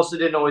Navajo also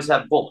didn't always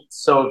have bullets.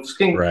 So if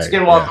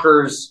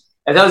skinwalkers,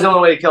 if that was the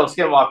only way to kill a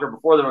skinwalker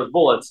before there was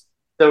bullets,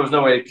 there was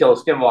no way to kill a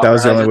skinwalker. That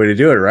was the only way to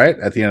do it, right?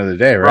 At the end of the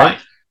day, right?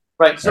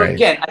 Right. So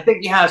again, I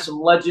think you have some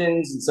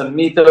legends and some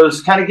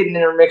mythos kind of getting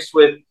intermixed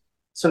with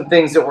some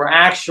things that were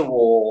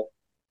actual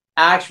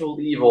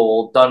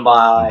evil done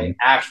by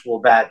actual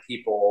bad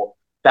people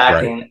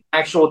back in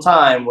actual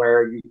time,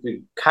 where you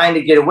could kind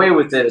of get away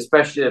with it,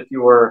 especially if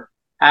you were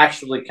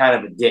actually kind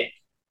of a dick.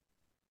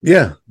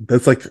 Yeah,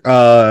 that's like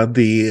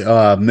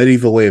the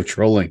medieval way of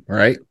trolling,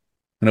 right?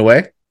 In a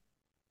way.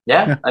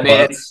 Yeah. I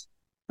mean,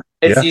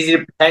 it's easy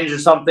to pretend you're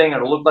something or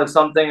to look like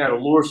something or to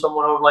lure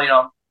someone over. Like,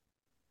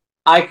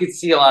 I could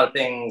see a lot of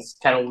things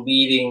kind of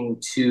leading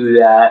to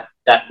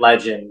that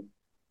legend.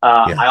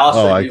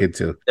 I could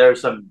too. There's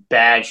some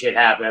bad shit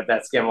happening at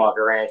that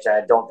Skinwalker Ranch.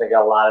 I don't think a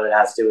lot of it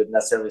has to do with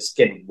necessarily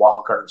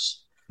skinwalkers.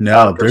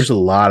 No, there's a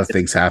lot of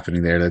things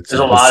happening there. That's there's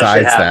a lot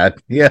besides of shit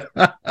that. Yeah.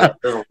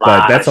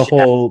 But that's a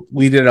whole.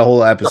 We did a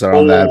whole episode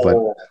on that, but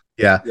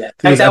yeah. It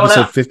was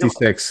episode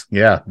 56.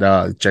 Yeah,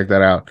 no, check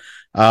that out.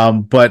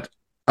 But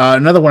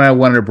another one I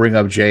wanted to bring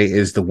up, Jay,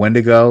 is the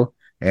Wendigo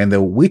and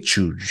the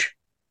Wichuj.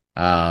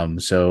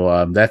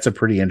 So that's a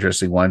pretty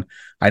interesting one.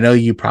 I know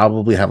you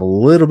probably have a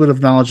little bit of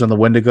knowledge on the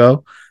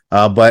Wendigo,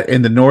 but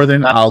in the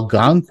northern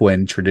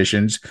Algonquin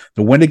traditions,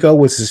 the Wendigo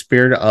was the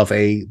spirit of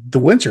the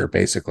winter,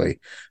 basically.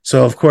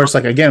 So, of course,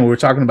 like again, we were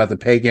talking about the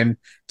pagan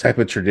type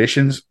of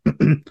traditions,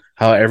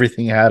 how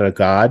everything had a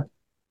god.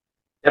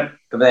 Yep,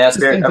 the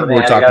same thing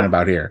we're talking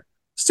about here.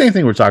 Same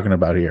thing we're talking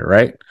about here,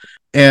 right?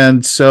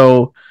 And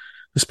so,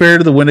 the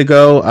spirit of the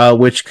Wendigo,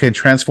 which can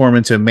transform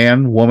into a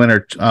man, woman,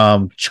 or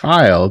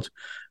child,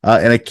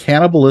 in a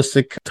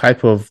cannibalistic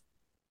type of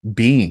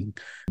being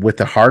with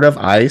the heart of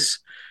ice,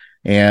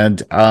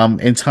 and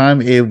in time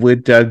it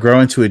would grow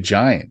into a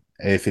giant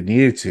if it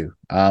needed to.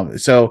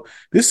 So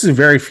this is a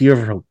very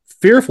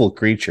fearful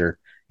creature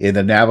in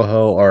the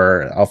Navajo,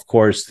 or of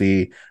course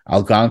the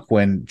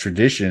Algonquin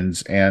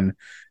traditions. And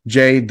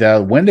Jay,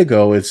 the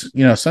Wendigo is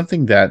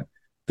something that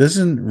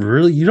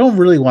you don't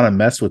really want to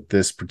mess with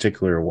this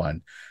particular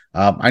one.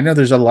 I know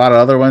there's a lot of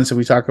other ones that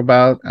we talk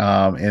about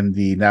in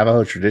the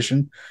Navajo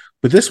tradition,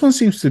 but this one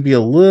seems to be a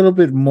little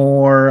bit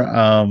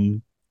more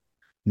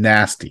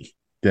nasty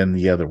than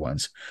the other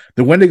ones.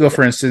 The Wendigo,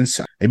 for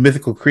instance, a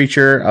mythical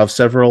creature of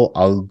several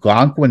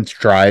Algonquin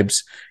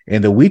tribes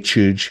in the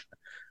Wichuj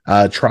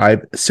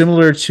tribe,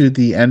 similar to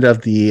the end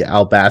of the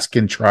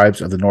Albaskan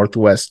tribes of the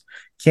Northwest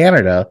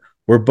Canada,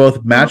 were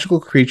both magical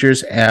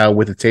creatures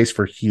with a taste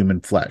for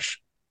human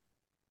flesh.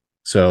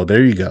 So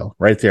there you go,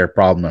 right there.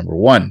 Problem number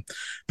one.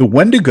 The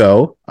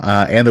Wendigo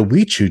and the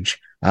Wichuj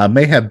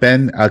may have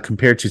been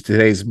compared to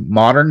today's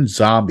modern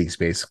zombies,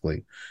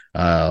 basically.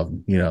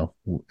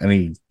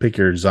 Any pick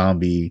your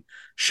zombie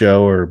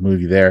show or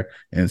movie there,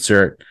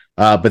 insert.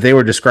 But they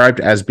were described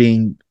as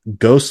being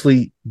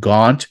ghostly,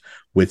 gaunt,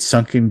 with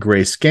sunken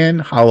gray skin,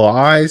 hollow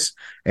eyes,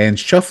 and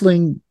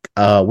shuffling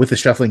with a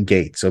shuffling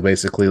gait. So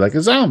basically, like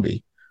a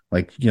zombie,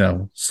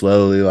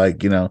 slowly,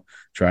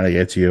 trying to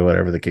get to you,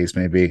 whatever the case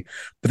may be.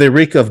 But they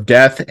reek of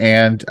death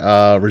and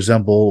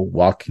resemble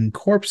walking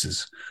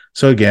corpses.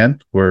 So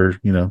again, we're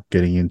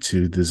getting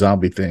into the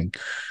zombie thing.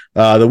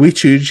 The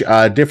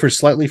Wichuj differs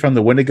slightly from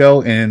the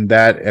Wendigo in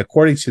that,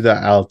 according to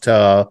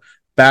the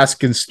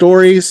Baskin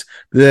stories,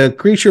 the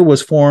creature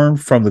was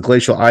formed from the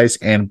glacial ice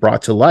and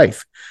brought to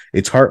life.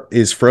 Its heart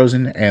is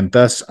frozen and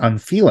thus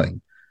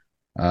unfeeling.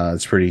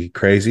 It's pretty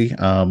crazy.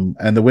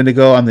 And the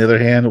Wendigo, on the other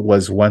hand,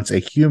 was once a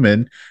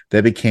human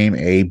that became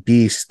a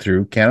beast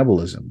through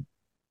cannibalism.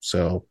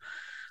 So,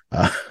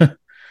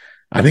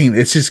 I mean,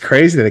 it's just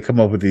crazy that they come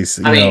up with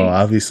these,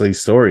 obviously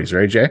stories,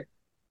 right, Jay?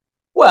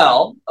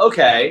 Well,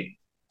 okay.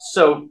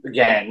 So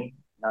again,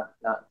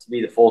 not to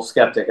be the full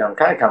skeptic, I'm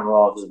kind of coming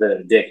off as a bit of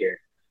a dick here,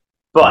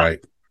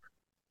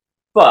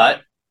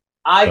 but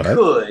I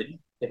could,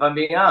 if I'm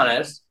being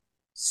honest,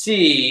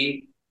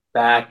 see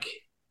back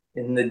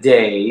in the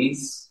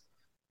days,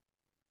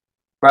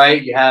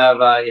 right? You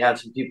have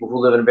some people who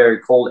live in a very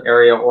cold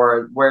area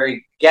or where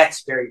it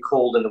gets very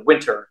cold in the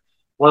winter.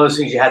 One of those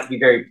things you have to be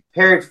very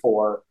prepared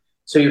for.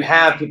 So you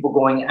have people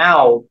going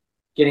out,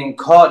 getting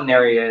caught in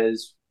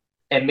areas,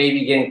 and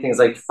maybe getting things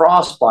like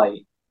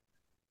frostbite.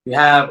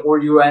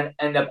 You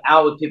end up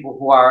out with people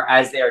who are,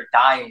 as they are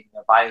dying,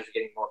 their bodies are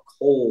getting more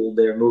cold,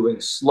 they're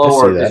moving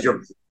slower because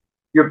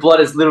your blood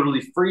is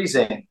literally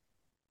freezing.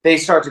 They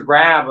start to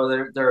grab,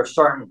 or they're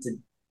starting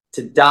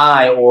to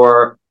die,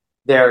 or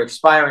they're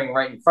expiring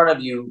right in front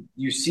of you.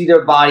 You see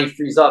their body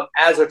freeze up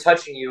as they're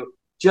touching you.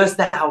 Just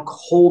how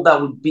cold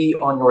that would be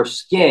on your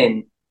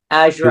skin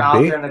as you're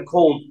out there in the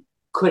cold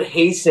could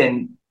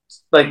hasten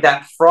like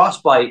that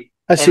frostbite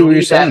and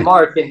leave that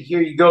mark. And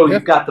here you go,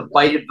 you've got the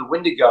bite of the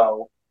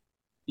Wendigo.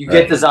 You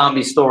get the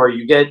zombie story.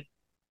 You get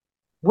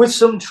with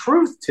some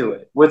truth to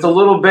it, with a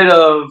little bit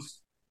of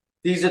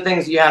these are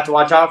things you have to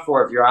watch out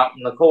for if you're out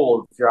in the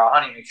cold. If you're out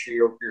hunting, make sure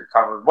you're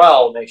covered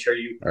well. Make sure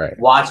you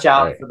watch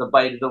out for the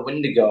bite of the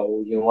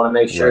Wendigo. You want to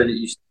make sure that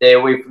you stay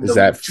away from is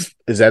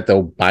that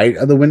the bite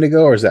of the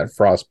Wendigo or is that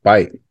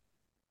frostbite?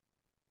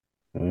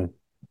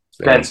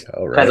 Depends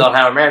on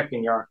how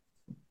American you are.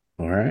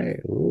 All right.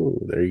 Ooh,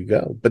 there you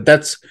go. But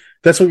that's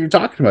what you're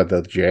talking about,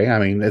 though, Jay. I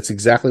mean, that's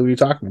exactly what you're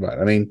talking about.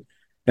 I mean,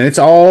 and it's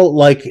all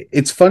like,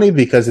 it's funny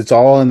because it's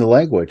all in the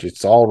language.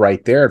 It's all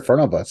right there in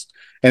front of us.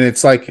 And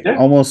it's like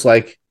almost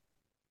like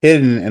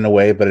hidden in a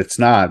way, but it's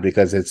not,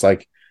 because it's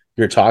like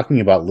you're talking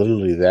about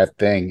literally that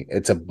thing.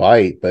 It's a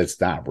bite, but it's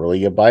not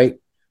really a bite,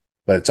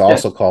 but it's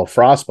also called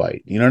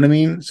frostbite. You know what I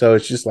mean? So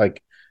it's just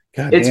like,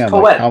 God it's damn,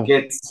 poetic.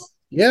 Like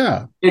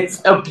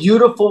it's a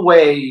beautiful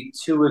way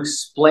to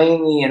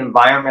explain the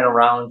environment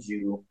around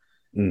you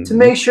to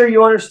make sure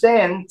you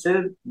understand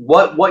to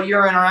what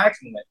you're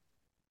interacting with.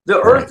 The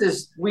Earth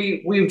is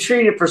we've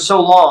treated it for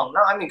so long.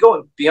 No, I mean,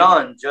 going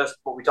beyond just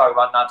what we talk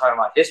about, not talking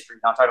about history,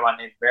 not talking about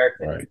Native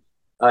American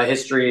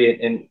history,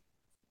 and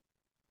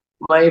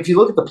if you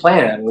look at the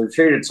planet, and we've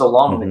treated it so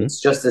long, like it's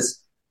just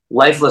this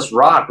lifeless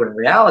rock. When in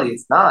reality,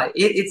 it's not.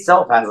 It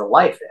itself has a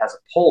life. It has a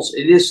pulse.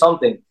 It is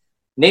something.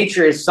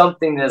 Nature is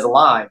something that is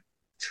alive.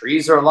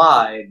 Trees are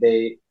alive.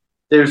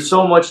 There's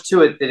so much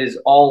to it that is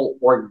all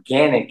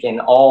organic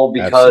and all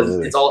because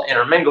it's all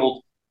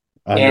intermingled.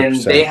 100%. And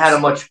they had a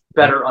much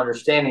better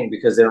understanding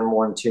because they were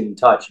more in tune and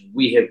touch. And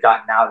we have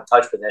gotten out of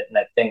touch with it. And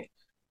I think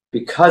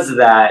because of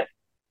that,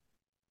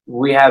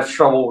 we have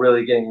trouble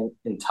really getting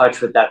in touch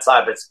with that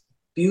side. But it's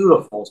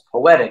beautiful. It's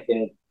poetic.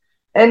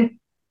 And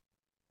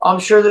I'm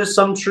sure there's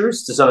some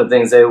truths to some of the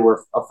things they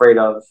were afraid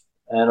of.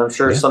 And I'm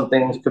sure some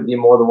things could be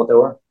more than what they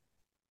were.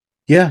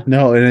 Yeah,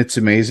 no, and it's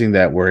amazing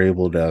that we're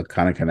able to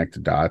kind of connect the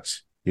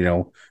dots,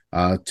 to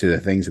the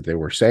things that they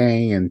were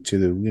saying and to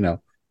the,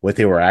 what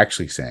they were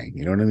actually saying.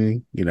 You know what I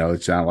mean?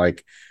 It's not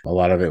like a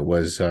lot of it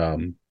was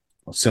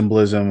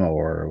symbolism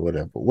or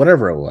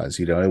whatever it was.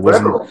 It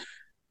wasn't.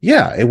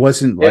 Yeah, it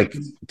wasn't like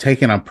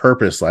taken on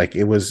purpose. Like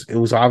it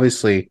was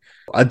obviously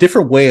a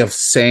different way of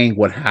saying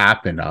what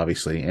happened,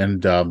 obviously,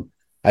 and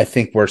I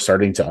think we're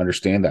starting to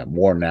understand that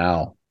more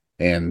now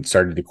and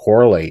starting to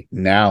correlate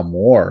now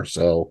more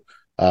so.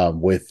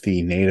 With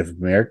the Native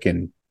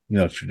American,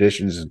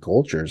 traditions and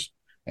cultures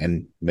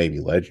and maybe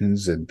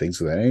legends and things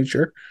of that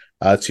nature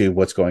to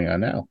what's going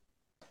on now.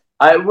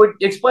 I would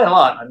explain a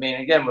lot. I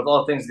mean, again, with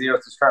all the things the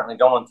Earth is currently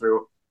going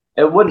through,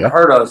 it wouldn't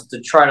hurt us to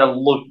try to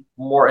look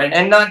more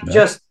and not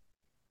just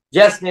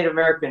Native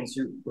Americans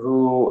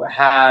who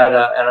had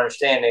an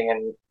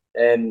understanding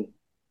and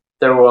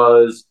there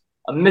was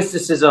a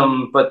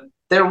mysticism, but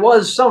there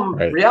was some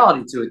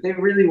reality to it. They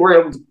really were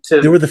able to.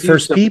 They were the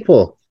first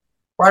people.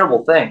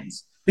 Incredible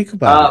things. Think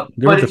about it.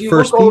 They were the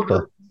first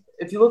people.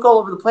 If you look all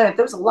over the planet,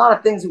 there's a lot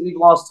of things that we've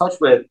lost touch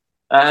with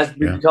as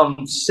we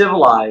become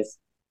civilized.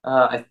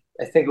 I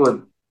think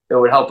it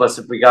would help us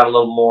if we got a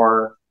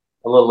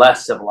little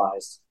less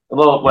civilized, a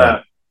little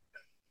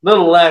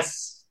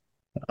less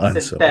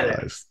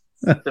synthetic.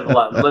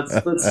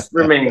 Civilized. Let's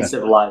remain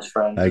civilized,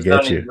 friends. I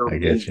get you.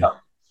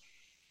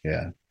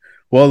 Yeah.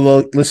 Well,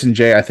 look, listen,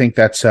 Jay. I think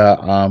that's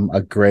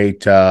a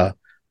great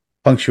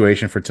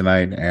punctuation for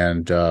tonight,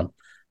 and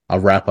I'll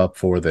wrap up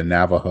for the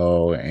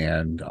Navajo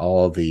and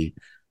all of the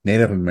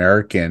Native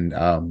American,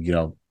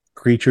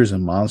 creatures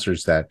and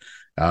monsters that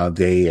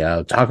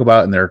they talk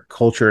about in their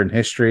culture and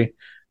history.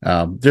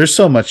 There's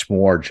so much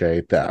more,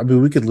 Jay.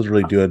 We could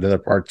literally do another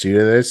part 2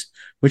 of this,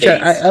 which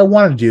I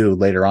want to do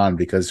later on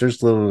because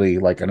there's literally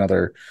like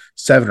another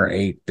 7 or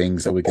 8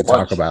 things that we could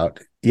talk about.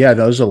 Yeah,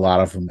 there's a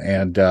lot of them,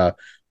 and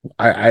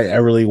I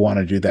really want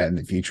to do that in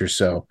the future.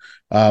 So,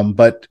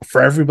 but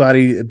for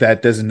everybody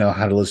that doesn't know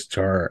how to listen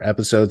to our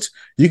episodes,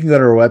 you can go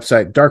to our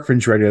website,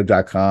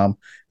 darkfringeradio.com,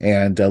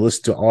 and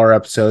listen to all our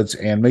episodes.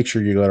 And make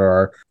sure you go to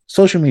our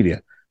social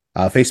media,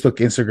 Facebook,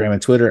 Instagram,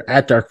 and Twitter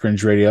at Dark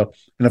Fringe Radio.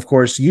 And of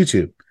course,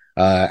 YouTube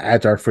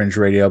at Dark Fringe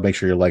Radio. Make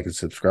sure you like and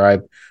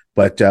subscribe.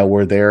 But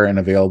we're there and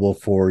available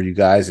for you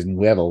guys. And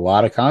we have a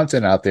lot of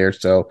content out there.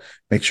 So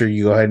make sure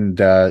you go ahead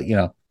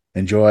and,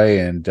 enjoy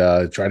and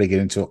try to get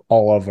into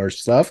all of our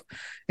stuff.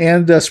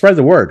 and spread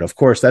the word. Of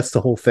course, that's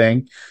the whole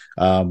thing.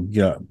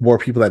 More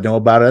people that know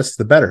about us,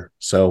 the better.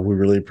 So we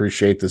really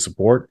appreciate the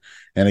support.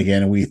 And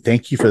again, we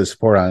thank you for the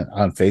support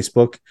on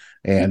Facebook,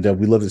 and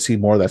we love to see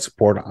more of that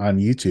support on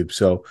YouTube.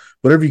 So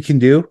whatever you can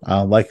do,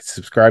 like and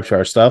subscribe to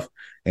our stuff,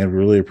 and we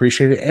really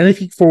appreciate it.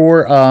 Anything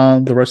for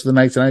the rest of the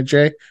night tonight,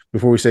 Jay,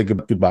 before we say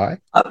goodbye?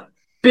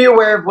 Be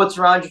aware of what's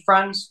around your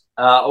friends.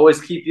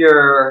 Always keep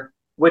your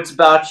wits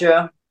about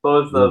you,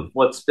 both of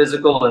what's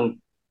physical and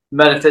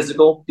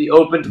metaphysical. Be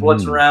open to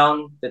what's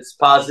around that's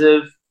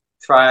positive.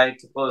 Try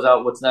to close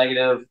out what's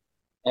negative,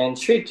 and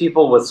treat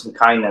people with some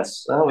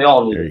kindness. We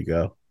all need. There you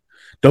go.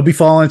 Don't be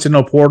falling into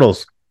no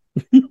portals.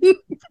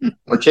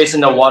 We're chasing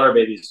no water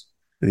babies.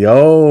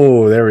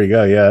 Oh, there we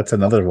go. Yeah, that's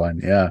another one.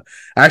 Yeah,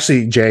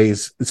 actually, Jay,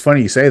 it's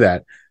funny you say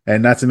that,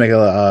 and not to make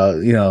a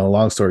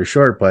long story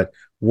short, but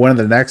one of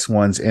the next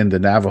ones in the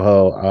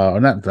Navajo,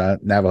 or not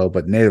Navajo,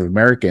 but Native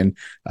American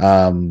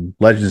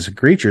legends and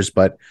creatures.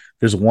 But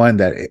there's one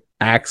that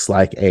acts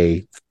like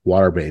a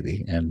water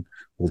baby and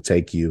will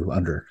take you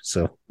under.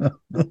 So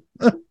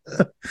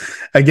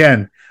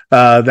again,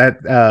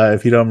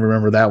 if you don't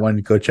remember that one,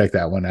 go check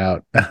that one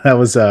out. That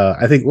was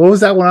I think, what was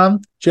that one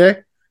on, Jay?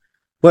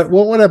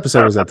 What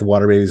episode was that? The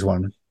water babies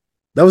one?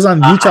 That was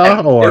on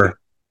Utah, or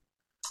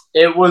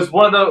it was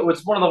one of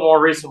the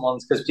more recent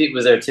ones because Pete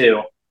was there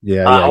too.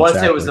 Yeah, I want to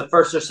say it was the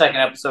first or second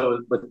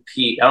episode with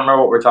Pete. I don't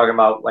remember what we were talking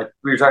about. Like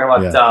we were talking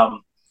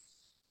about,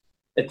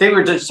 I think we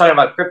were just talking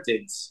about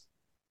cryptids.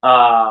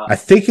 I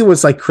think it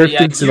was like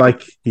cryptids,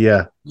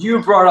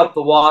 You brought up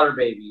the water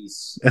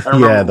babies.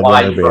 Yeah, the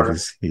water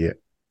babies.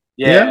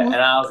 Yeah, and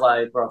I was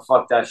like, bro,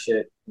 fuck that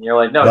shit. And you're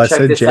like, no, well, check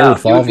this Jay out.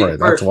 Would fall for it.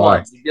 That's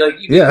why. You'd be like,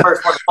 you'd be the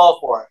first one to fall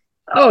for it.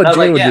 Oh,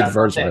 Jay would be the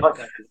first one.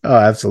 Oh,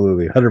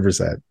 absolutely,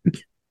 100%.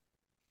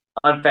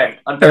 Unfair.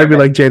 I'd be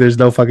like, Jay, there's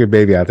no fucking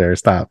baby out there.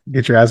 Stop.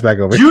 Get your ass back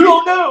over here. You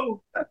don't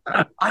know.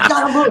 I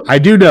gotta look. I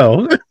do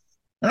know.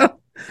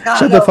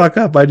 Shut the fuck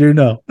up. I do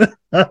know.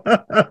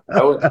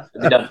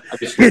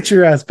 Get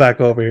your ass back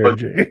over here,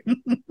 Jay.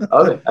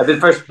 Okay, I'd be the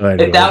first.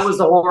 If that was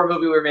the horror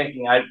movie we were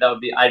making, I'd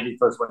be the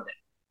first one.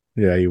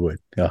 Yeah, you would.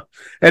 Yeah.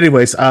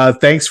 Anyways,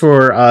 thanks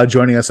for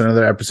joining us on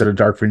another episode of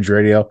Dark Fringe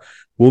Radio.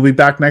 We'll be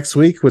back next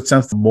week with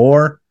some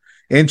more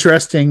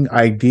interesting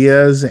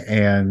ideas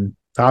and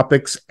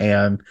topics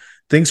and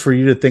things for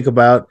you to think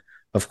about.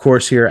 Of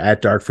course, here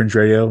at Dark Fringe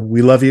Radio,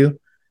 we love you,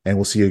 and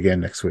we'll see you again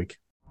next week.